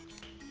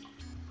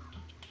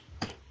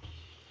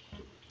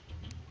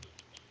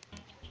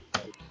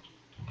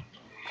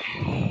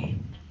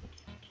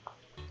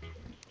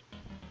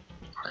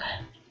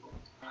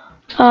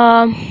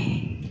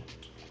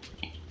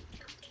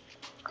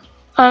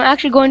 I'm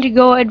actually going to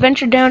go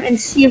adventure down and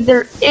see if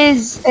there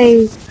is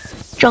a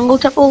jungle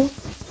temple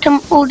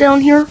down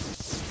here.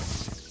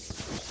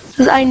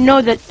 Because I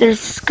know that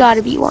there's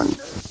gotta be one.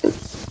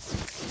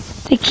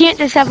 They can't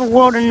just have a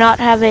world and not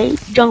have a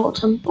jungle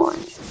temple in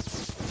it.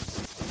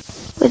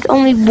 With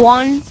only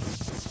one.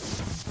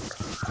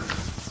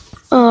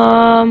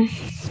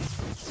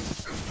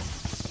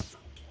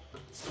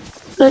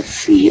 Let's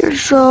see here.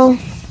 So,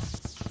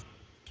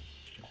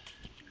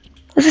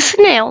 there's a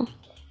snail.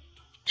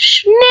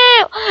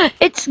 Snail!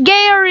 It's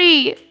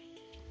Gary!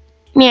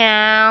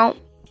 Meow.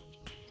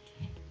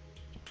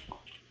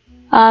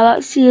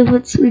 Let's see if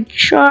it's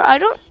recharge. I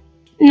don't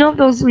know if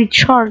those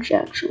recharge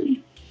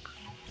actually.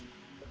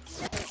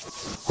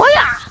 Oh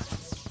yeah!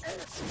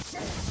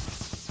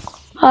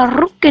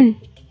 Haruken.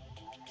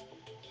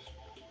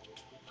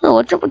 Oh,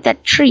 what's up with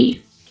that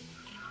tree?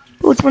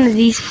 What's one of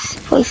these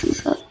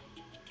places?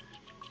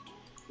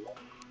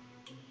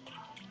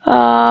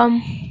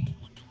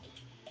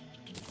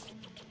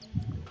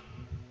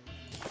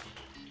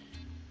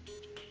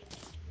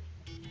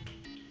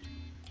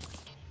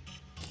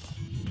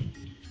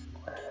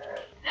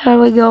 How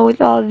do we go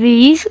with all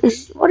these?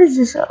 What is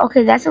this?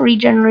 Okay, that's a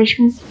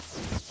regeneration.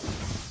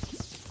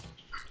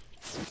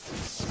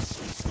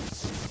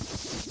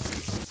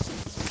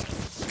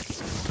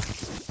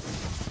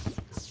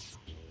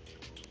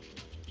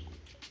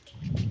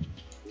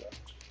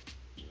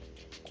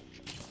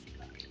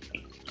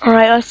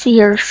 Alright, let's see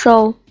here.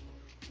 So,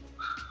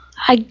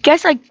 I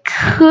guess I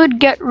could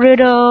get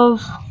rid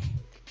of...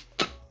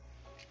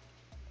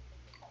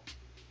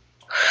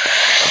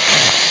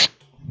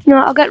 No,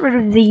 I'll get rid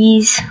of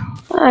these.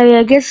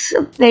 I guess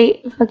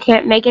if I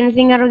can't make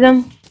anything out of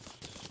them.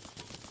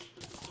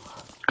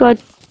 Do I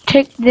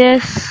take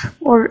this,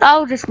 or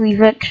I'll just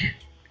leave it.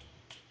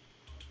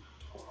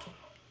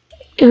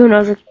 Who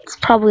knows, it's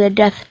probably a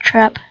death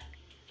trap.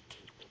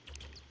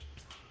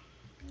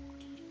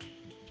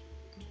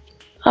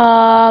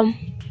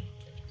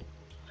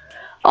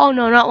 Oh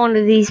no, not one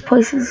of these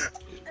places.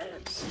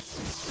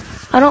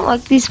 I don't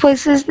like these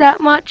places that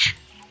much.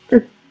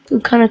 They're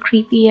kind of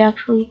creepy,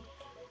 actually.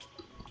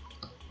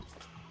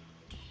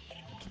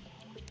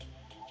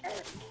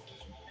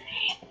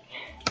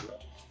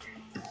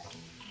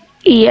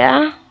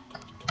 Yeah.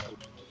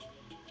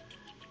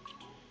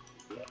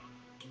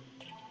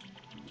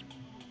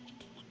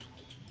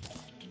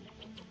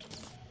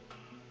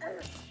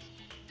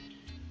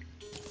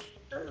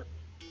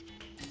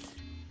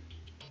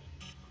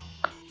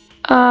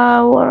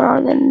 What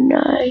are the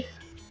knives?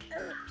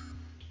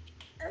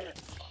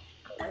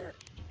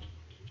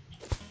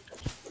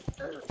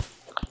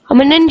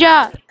 I'm a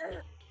ninja.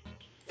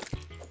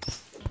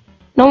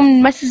 No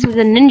one messes with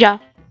a ninja.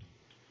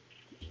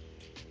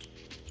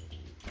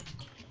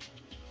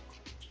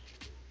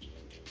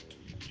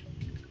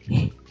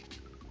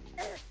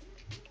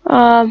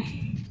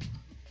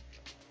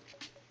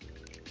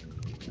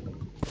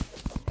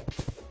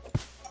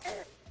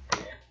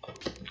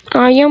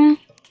 I am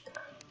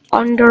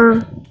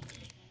underground.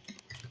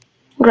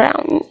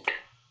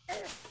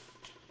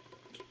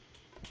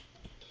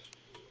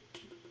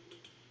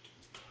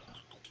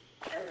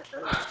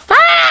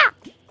 Ah!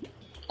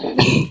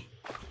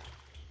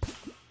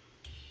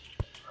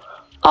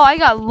 Oh, I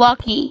got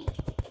lucky.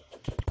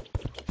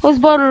 Those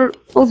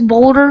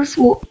boulders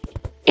will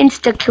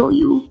insta kill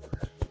you,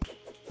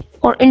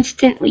 or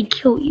instantly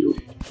kill you.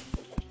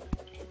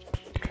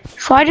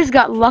 So I just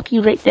got lucky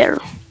right there.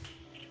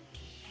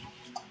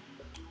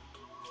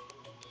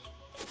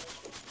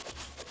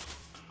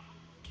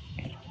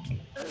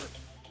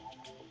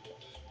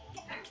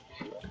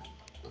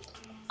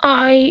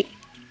 I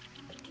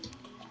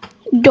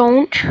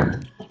don't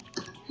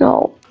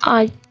know.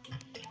 I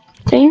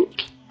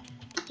think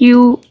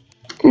you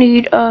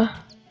need a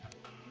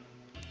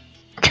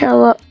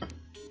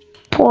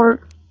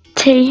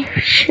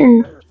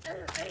teleportation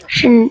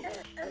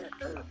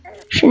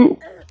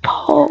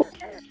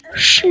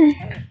potion.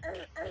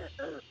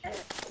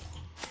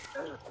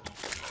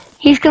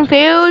 He's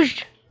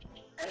confused.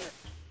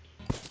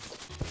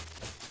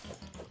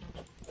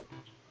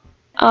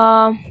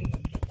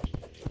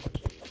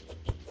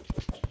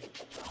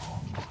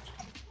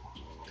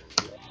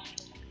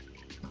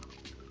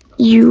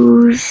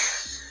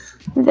 Use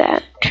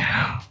that.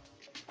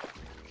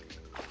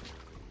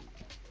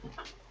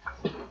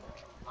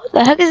 What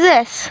the heck is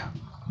this?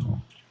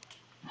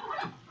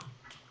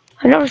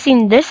 I've never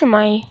seen this in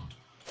my...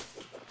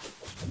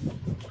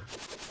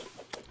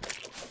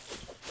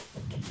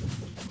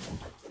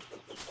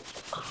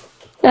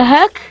 The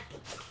heck?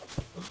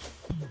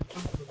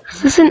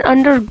 Is this an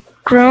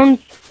underground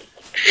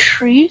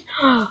tree?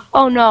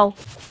 Oh no.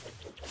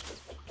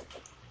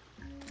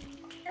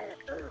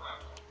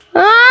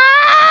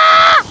 Ah!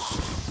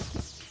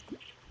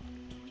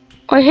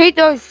 I hate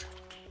those.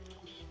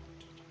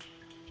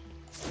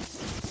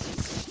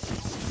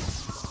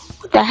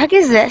 What the heck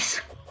is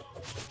this?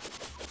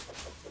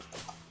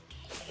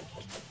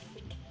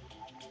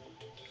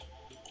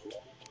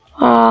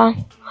 Oh,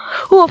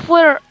 a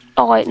flare.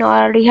 Oh wait, no,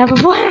 I already have a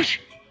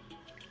flash.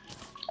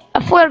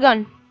 A flare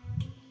gun.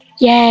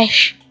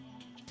 Yes.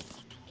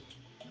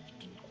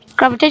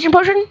 Gravitation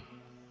potion?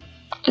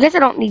 I guess I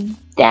don't need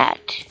that.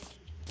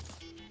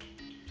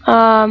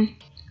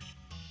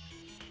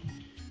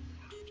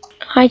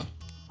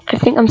 I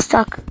think I'm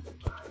stuck.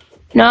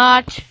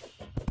 Not.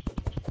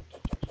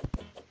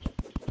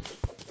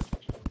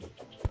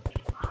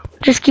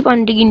 Just keep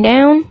on digging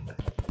down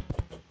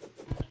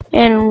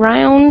and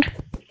around.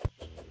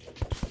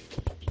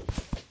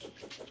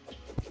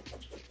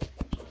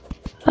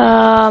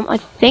 I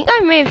think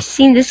I may have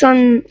seen this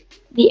on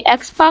the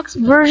Xbox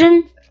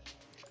version.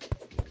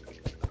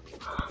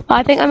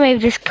 I think I may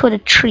have just killed a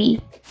tree.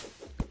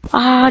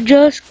 I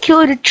just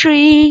killed a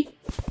tree.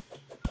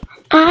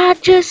 I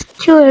just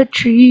killed a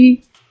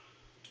tree.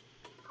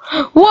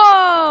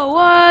 Whoa,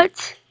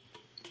 what?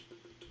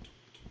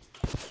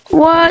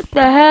 What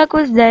the heck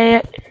was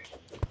that?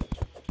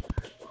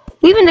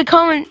 Leave in the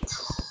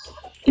comments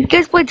if you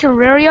guys play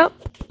Terraria.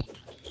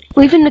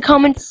 Leave in the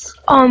comments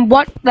on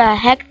what the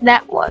heck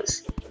that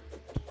was.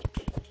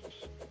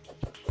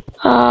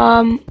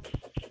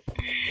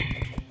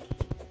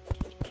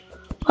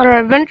 But our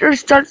adventure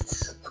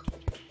starts.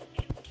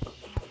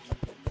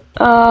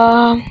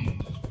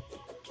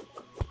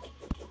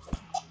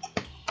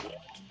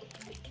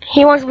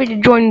 He wants me to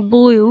join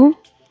Blue.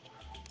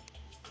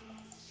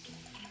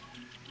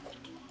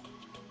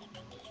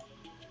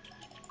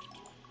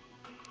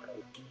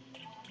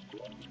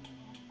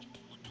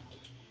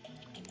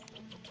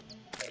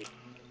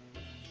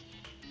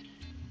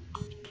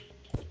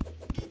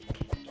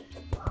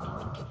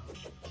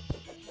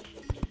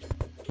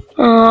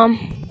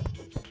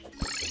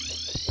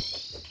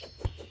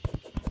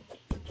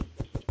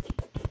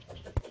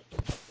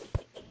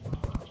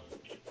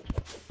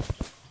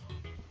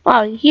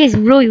 Wow, he is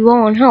really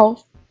low on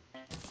health.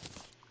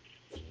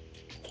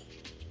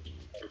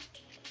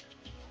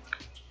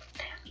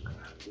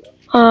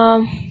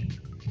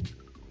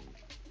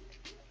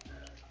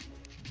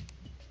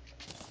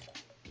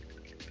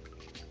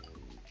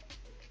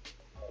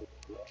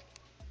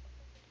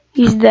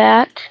 Use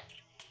that.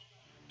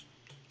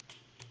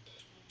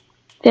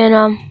 Then,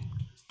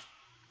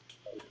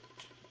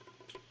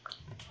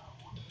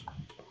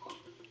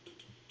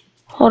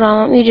 hold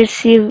on, let me just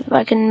see if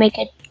I can make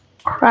a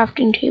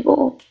crafting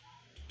table.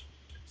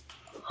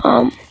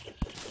 I'm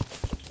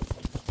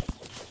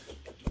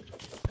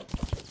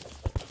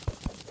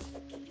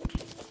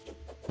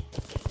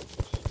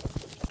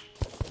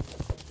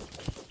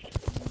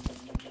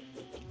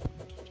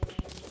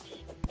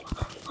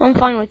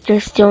fine with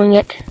just doing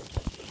it.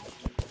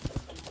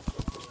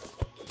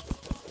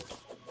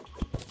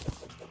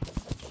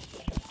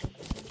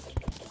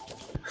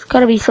 There's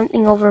gotta be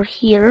something over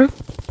here.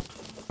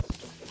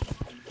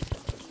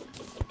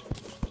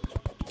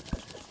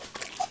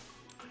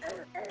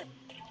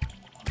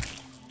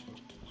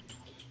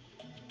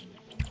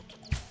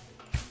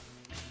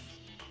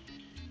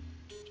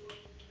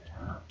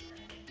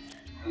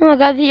 Oh my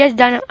god, he has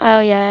done it. Oh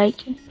yeah,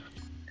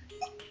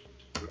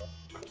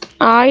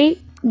 I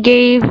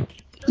gave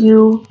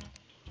you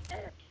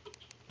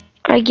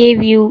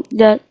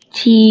the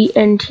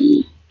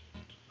TNT.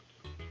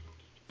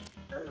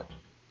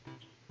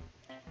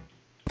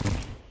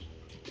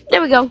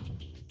 There we go.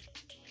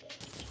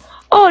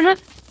 Oh no!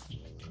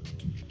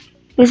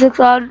 This looks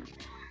odd.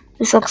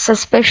 This looks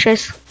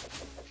suspicious.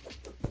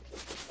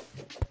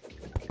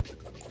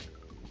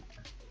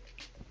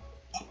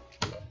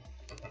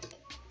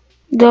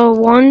 The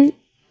one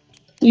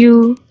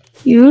you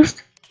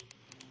used,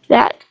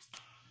 that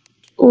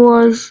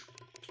was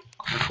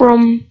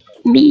from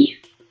me.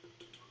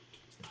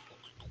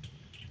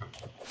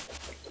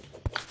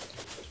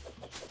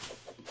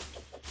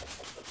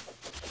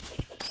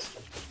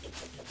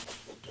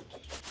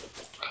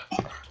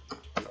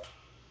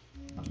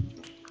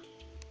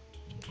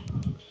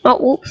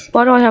 Oh, oops,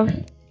 why do I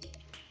have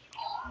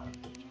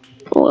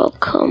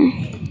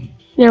welcome?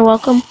 You're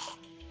welcome.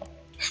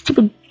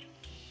 Stupid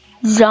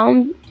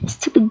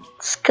stupid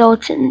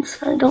skeletons.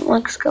 I don't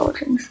like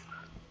skeletons.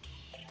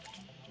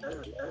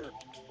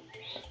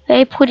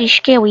 They're pretty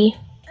scary.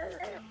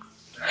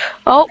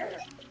 Oh,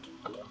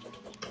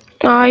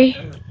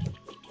 I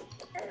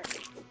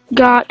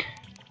got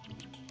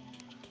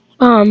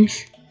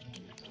bombs.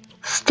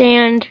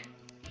 Stand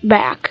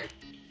back.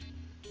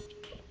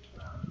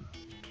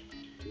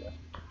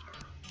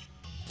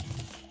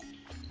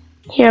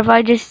 Here, if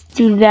I just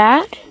do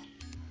that.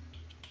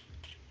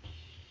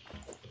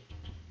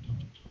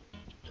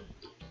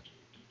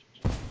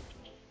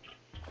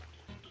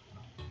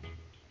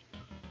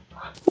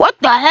 What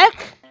the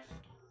heck?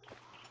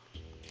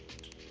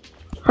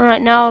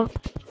 Alright, now.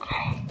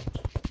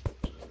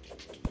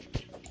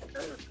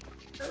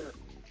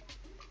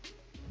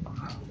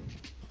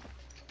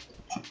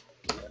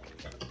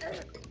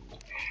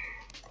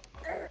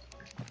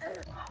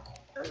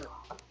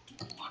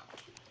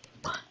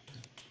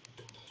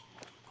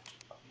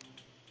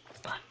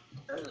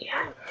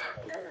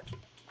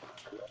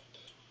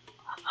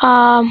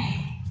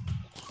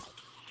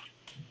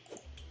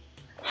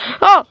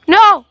 Oh,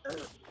 no!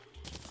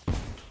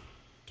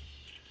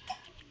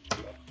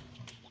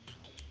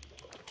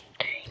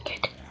 Dang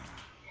it.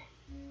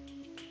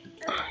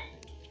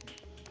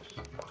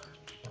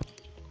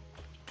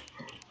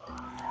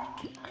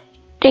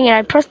 Dang it,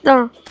 I pressed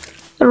the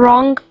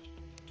wrong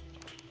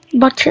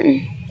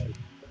button.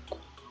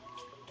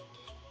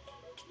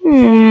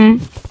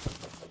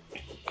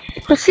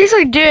 Let's see if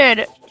I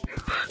did.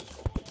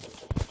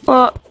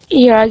 Well,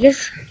 yeah, I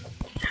guess.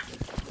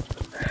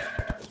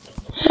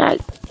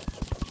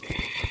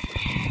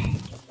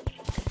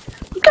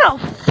 Look at how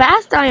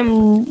fast I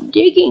am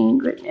digging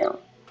right now.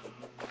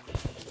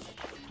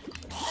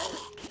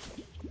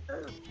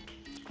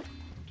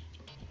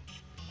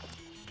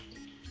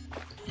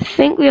 I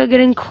think we are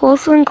getting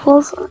closer and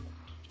closer.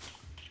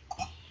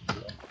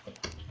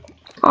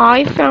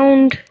 I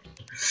found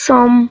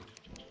some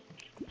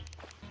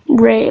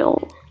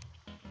rails.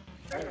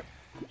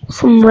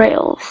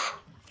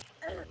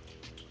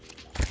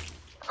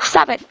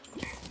 Stop it.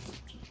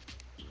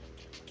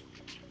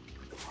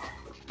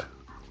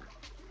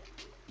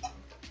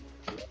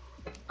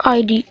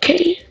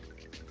 IDK.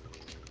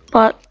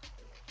 But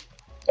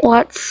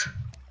let's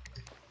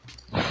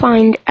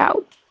find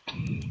out.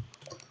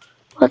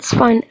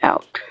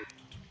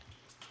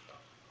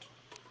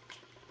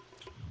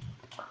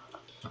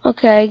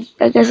 Okay,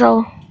 I guess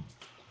I'll.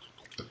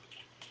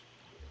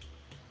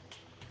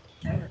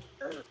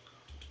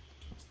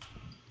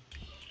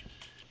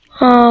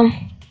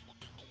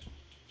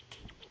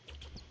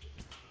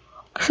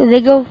 So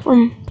they go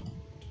from.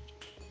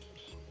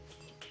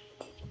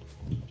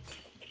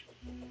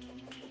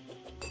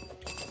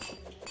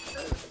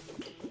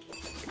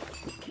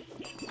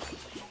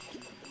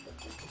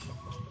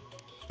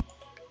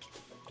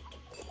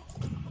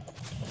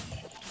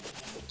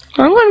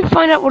 I'm going to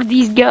find out where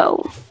these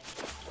go.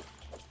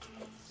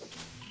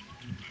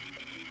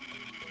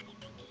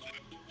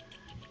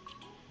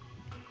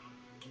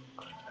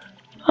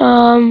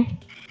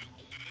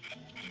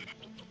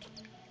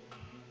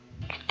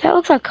 That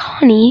looks like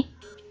honey.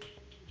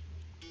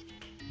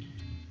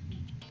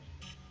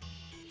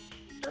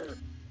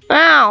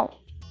 Ow!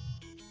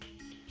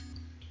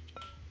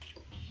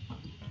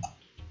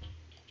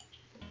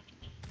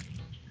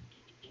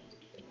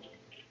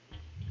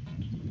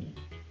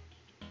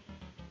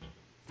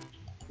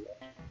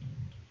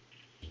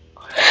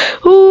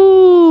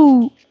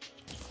 Ooh!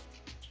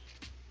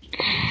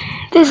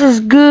 This is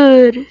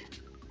good.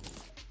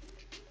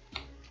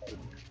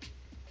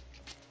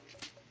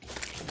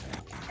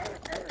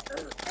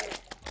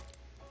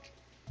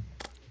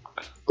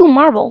 Ooh,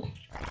 marble.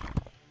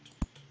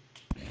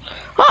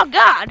 Oh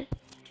God!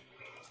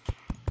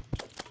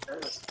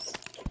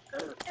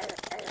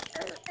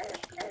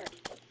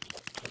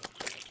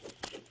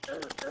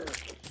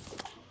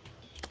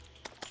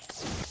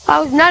 I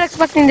was not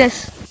expecting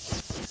this.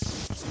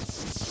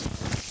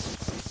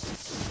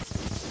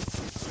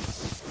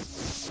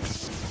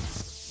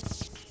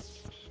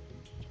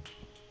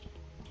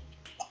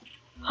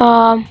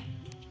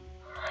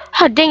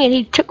 Oh, dang it,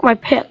 he took my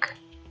pick.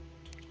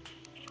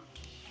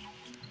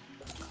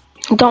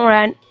 Don't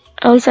worry,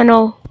 at least I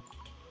know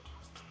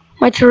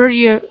my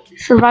Terraria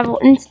survival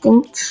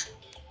instincts.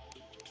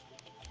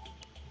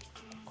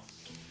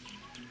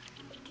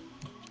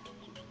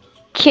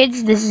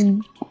 kids, this is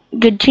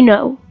good to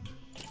know.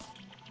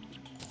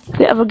 If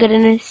you ever get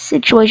in a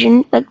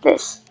situation like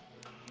this,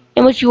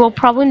 in which you will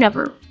probably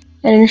never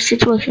get in a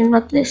situation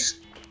like this.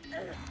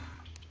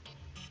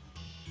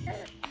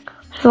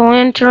 The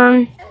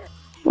lantern,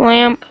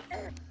 lamp.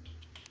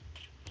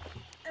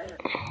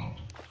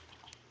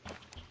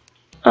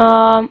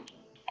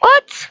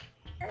 What?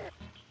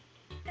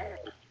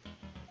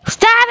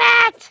 Stop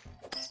it!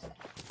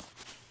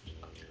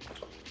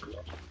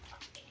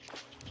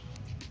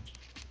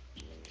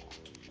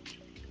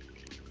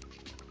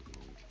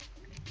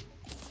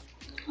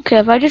 Okay,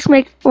 if I just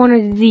make one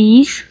of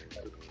these,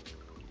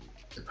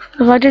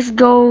 if I just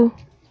go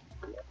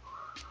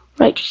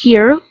right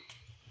here,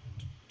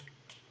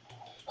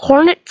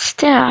 hornet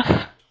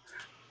staff.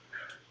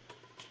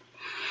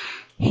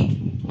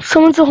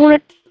 Someone's a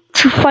hornet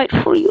to fight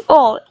for you.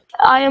 Oh,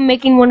 I am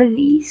making one of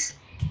these.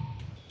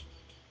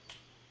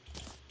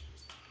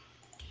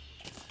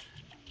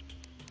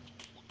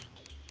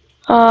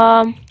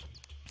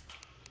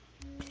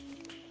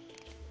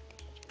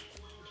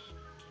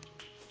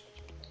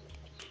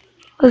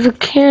 There's a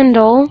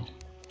candle.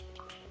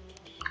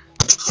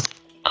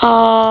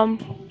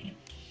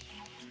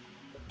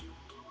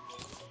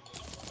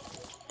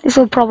 This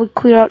will probably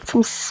clear out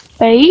some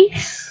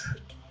space.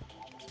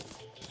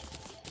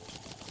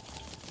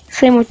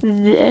 Same with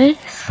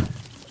this.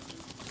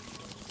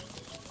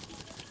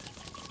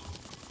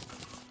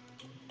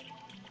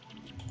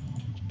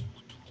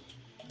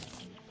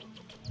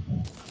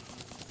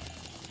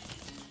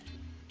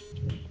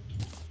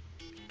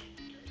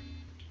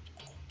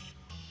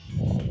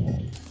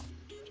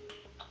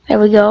 There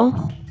we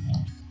go.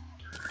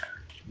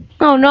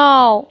 Oh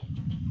no!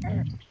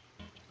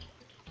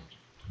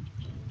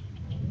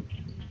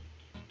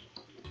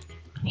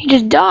 He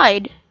just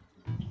died.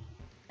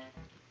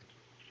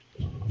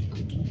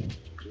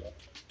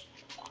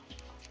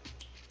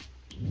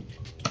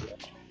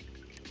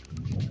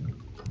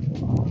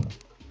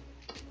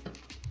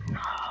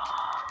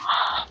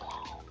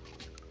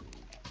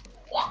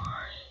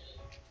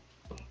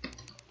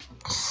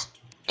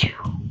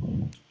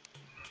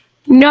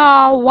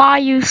 No, why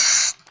you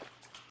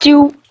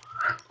stupid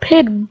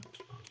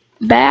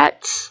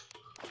bats?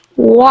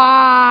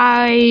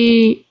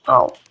 Why?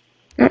 Oh,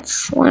 that's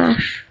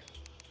slash.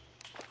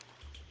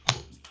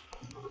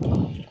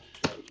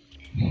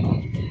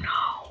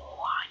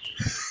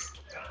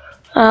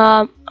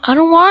 I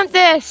don't want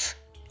this.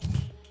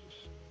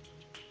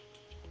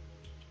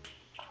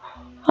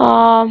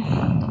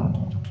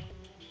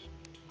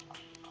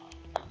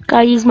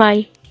 Gotta use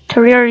my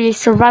Terraria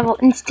survival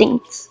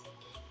instincts.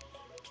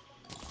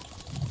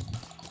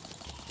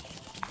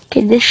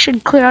 Okay, this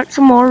should clear out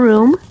some more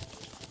room.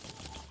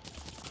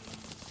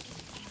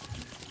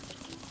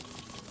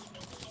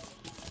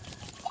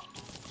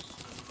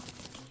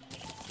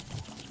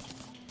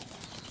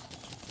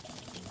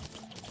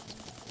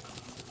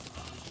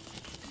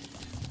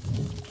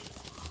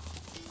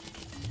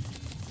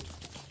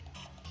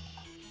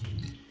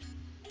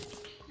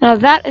 Now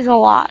that is a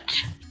lot.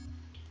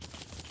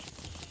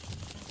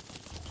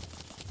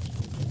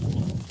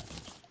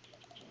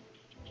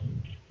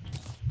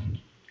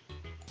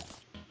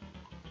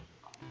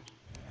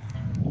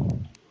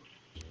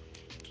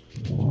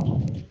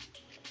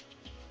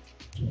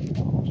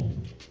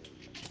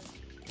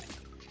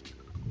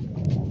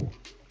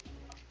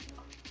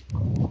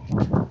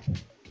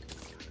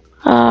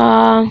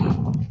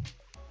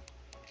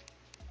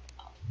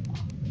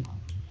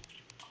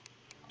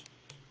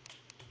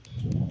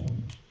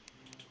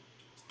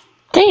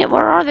 Dang it,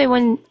 where are they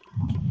when...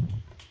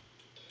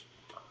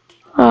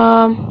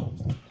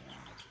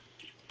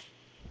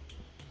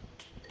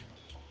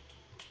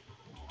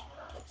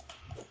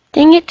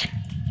 Dang it.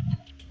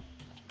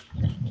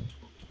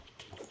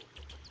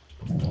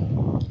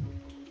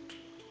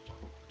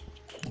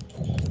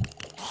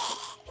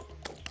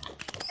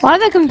 Why are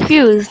they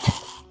confused?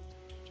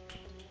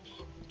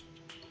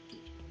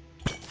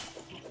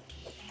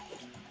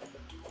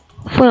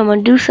 Hopefully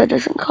Medusa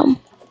doesn't come.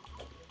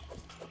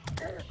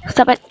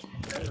 Stop it.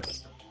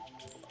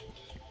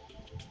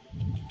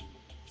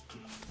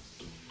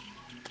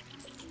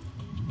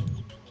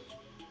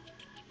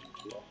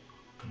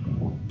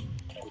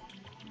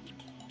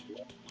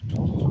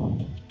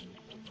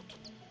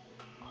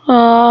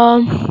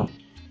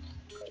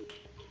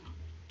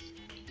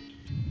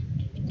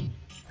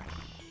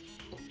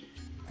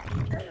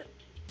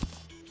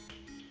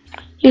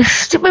 You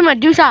stupid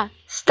Medusa!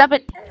 Stop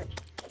it!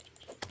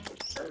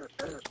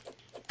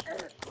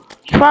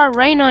 Before I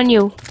rain on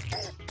you.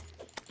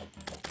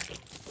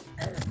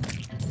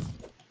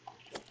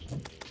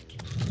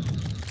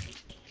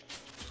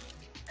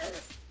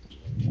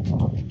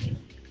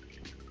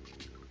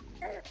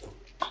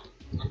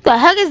 What the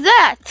heck is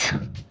that?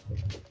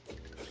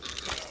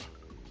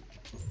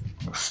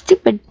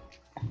 Stupid.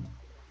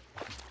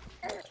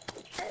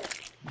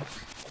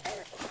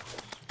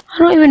 I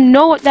don't even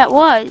know what that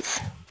was.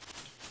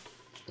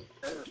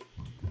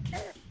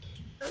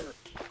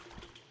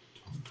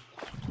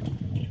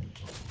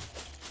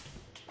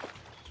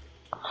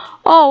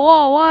 Oh,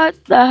 whoa,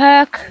 what the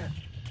heck?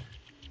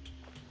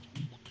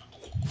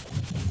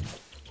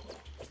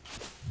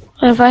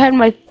 If I had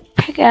my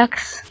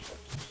pickaxe.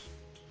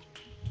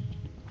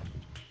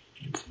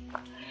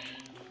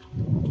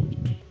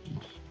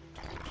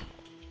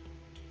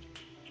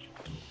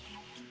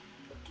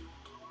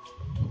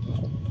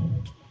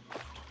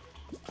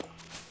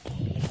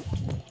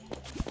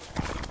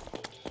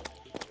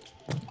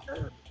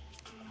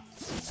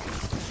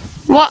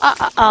 What?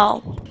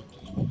 Oh.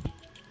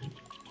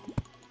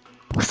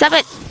 Stop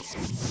it!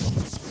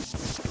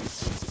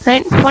 It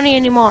ain't funny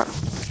anymore.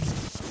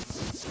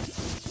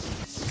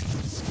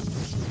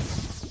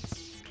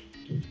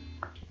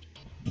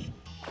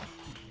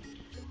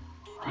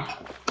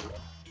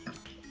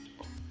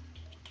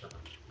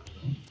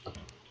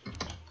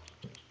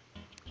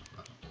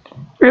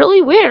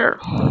 Really weird.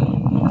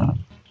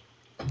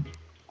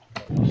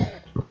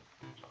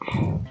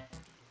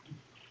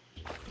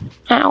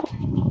 Ow.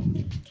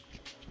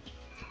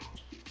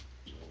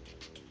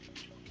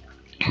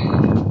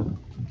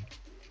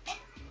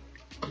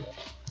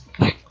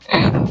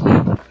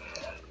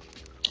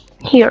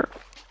 Here.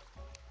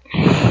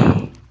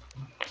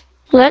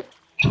 Let's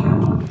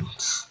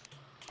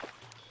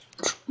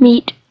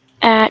meet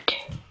at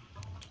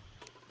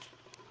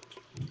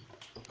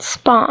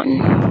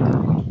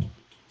spawn.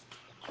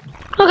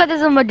 Look at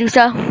this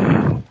Medusa.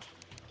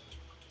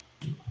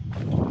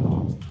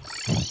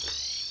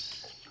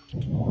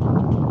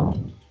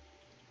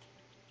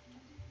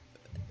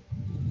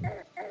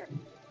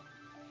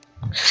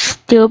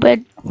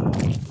 Stupid.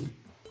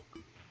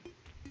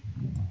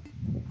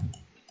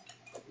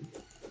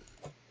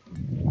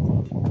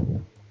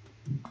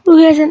 Who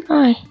has an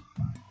eye?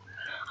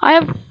 I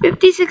have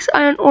 56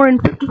 iron ore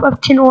and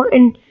 55 tin ore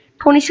and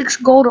 26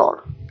 gold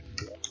ore.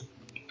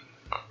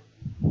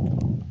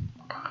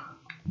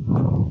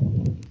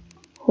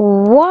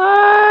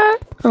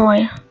 What? Oh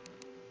yeah.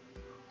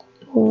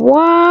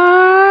 What?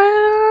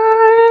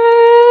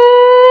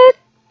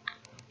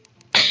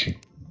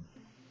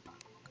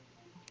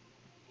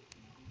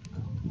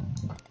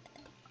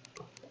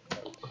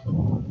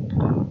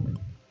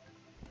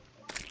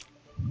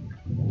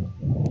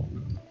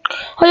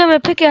 Oh yeah, my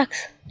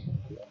pickaxe.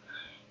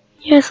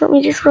 Yes, let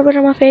me just rub it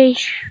on my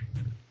face.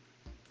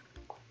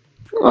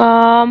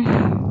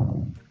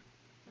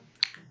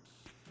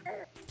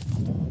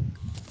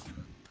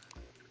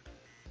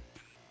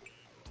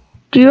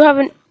 Do you have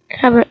an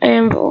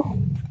anvil?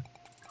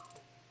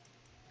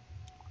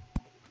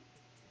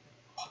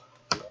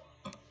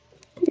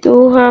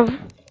 You have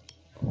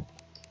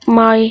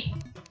my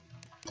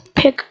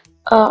pick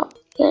up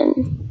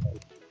then.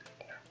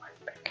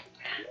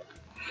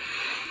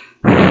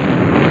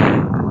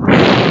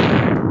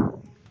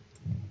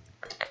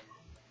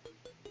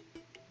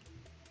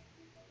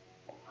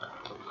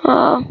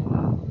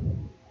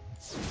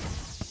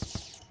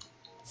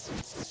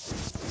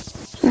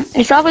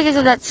 It's all because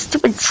of that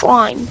stupid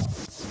slime.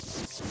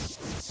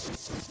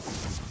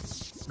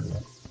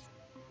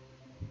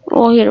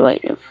 Well, here,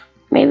 wait.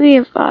 Maybe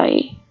if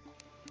I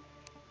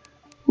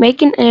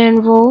make an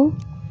anvil.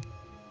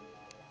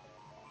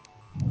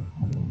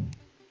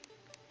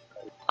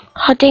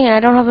 Oh dang it! I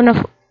don't have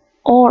enough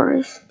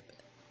ores.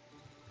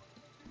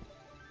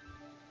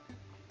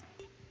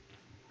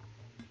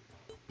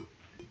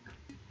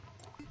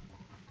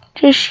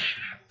 Just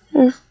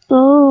a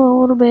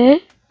little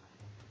bit.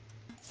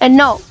 And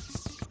no.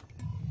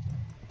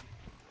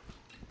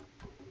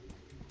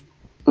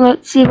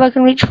 Let's see if I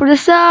can reach for the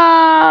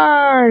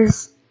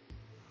stars.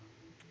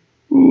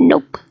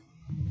 Nope.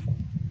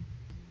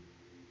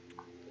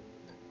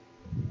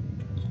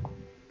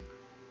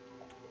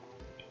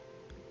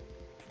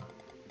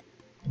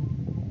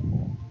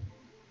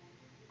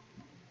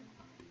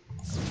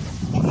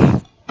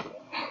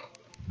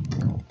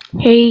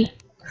 Hey,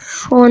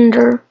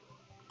 Slender.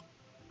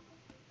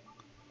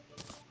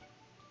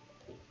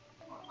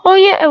 Oh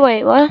yeah,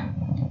 wait, what?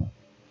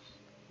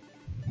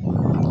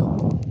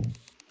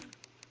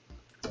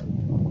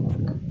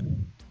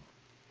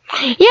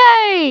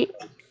 Yay!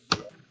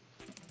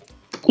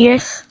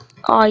 Yes,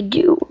 I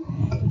do.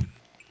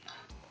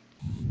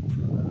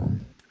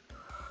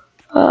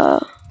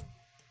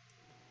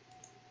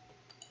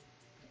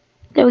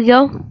 There we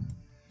go.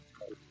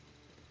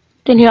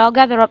 Then here, I'll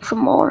gather up some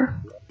more.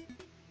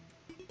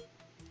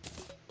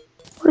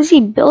 What is he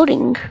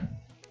building?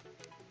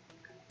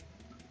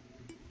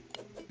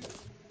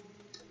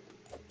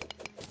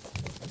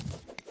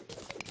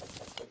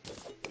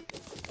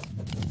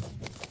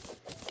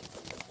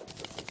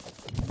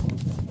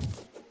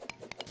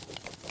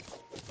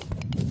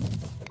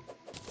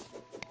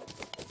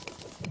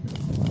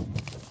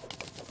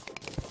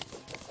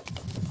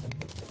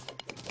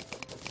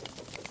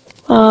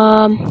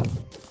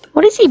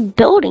 What is he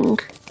building?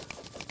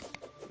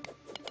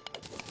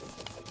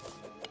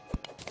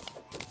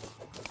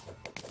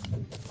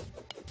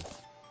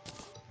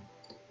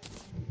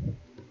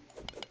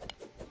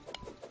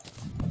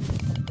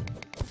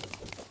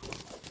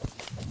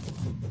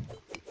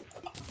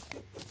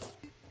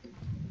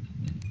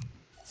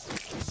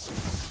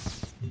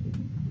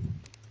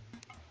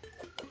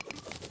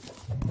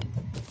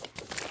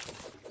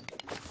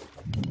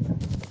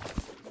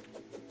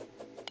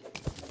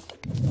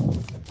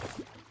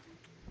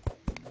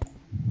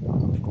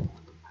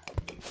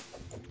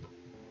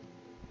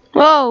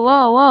 Whoa,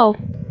 whoa, whoa.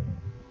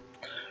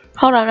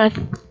 Hold on, I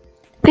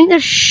think there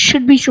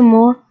should be some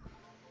more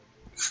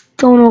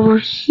stone over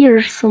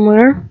here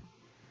somewhere.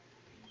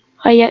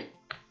 Oh, yeah.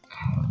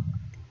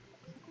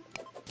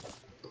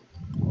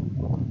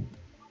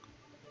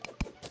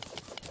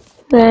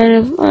 Then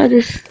if I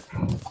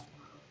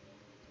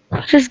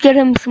just get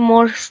him some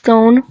more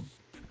stone.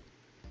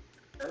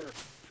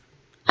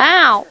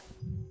 Ow!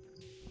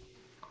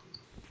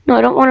 No,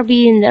 I don't want to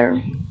be in there.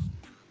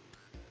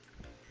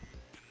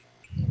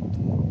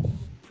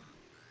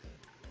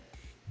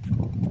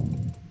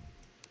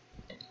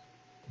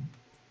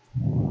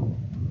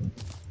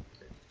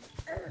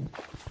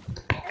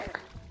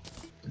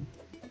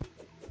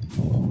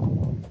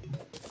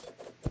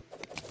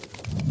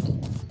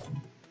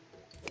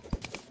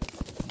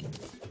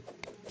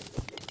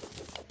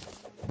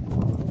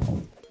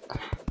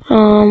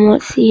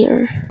 Let's see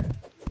here.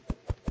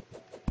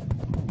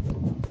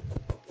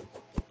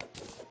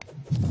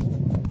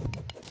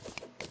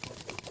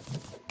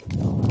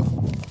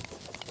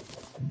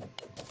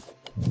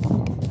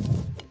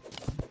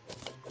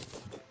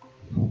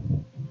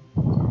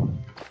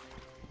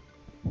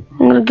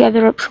 I'm gonna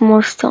gather up some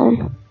more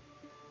stone.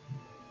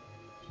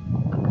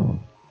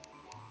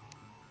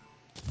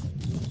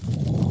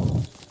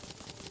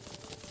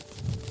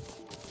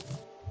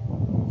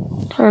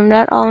 Turn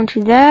that all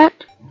into that.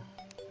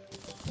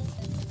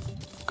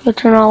 Gonna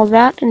turn all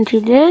that into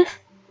this.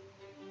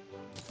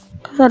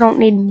 Cause I don't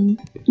need.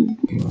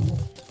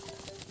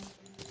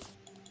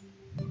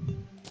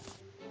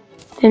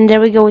 And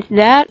there we go with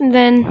that, and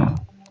then.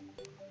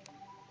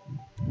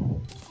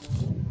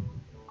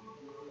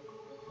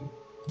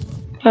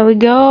 There we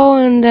go,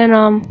 and then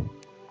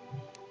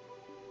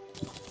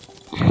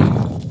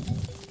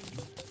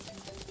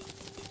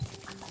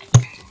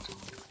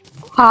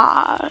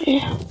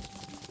hi.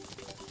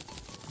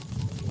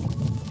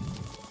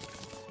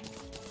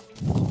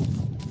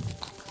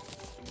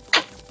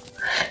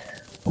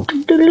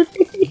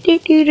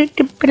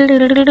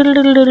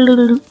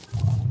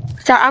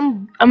 So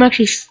I'm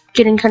actually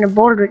getting kind of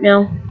bored right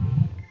now.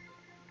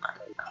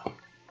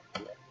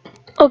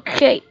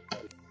 Okay.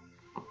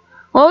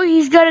 Well,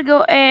 he's gotta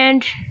go,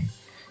 and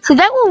so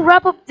that will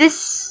wrap up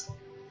this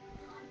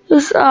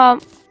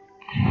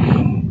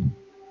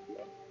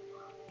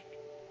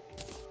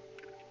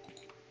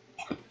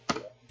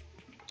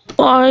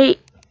I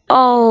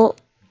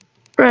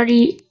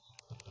already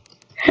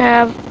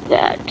have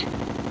that.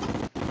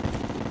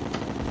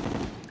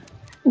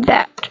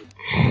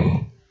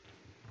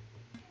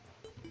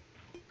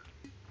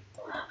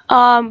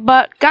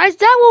 But guys,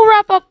 that will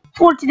wrap up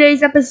for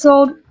today's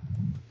episode.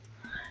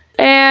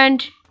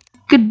 And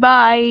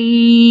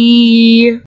goodbye.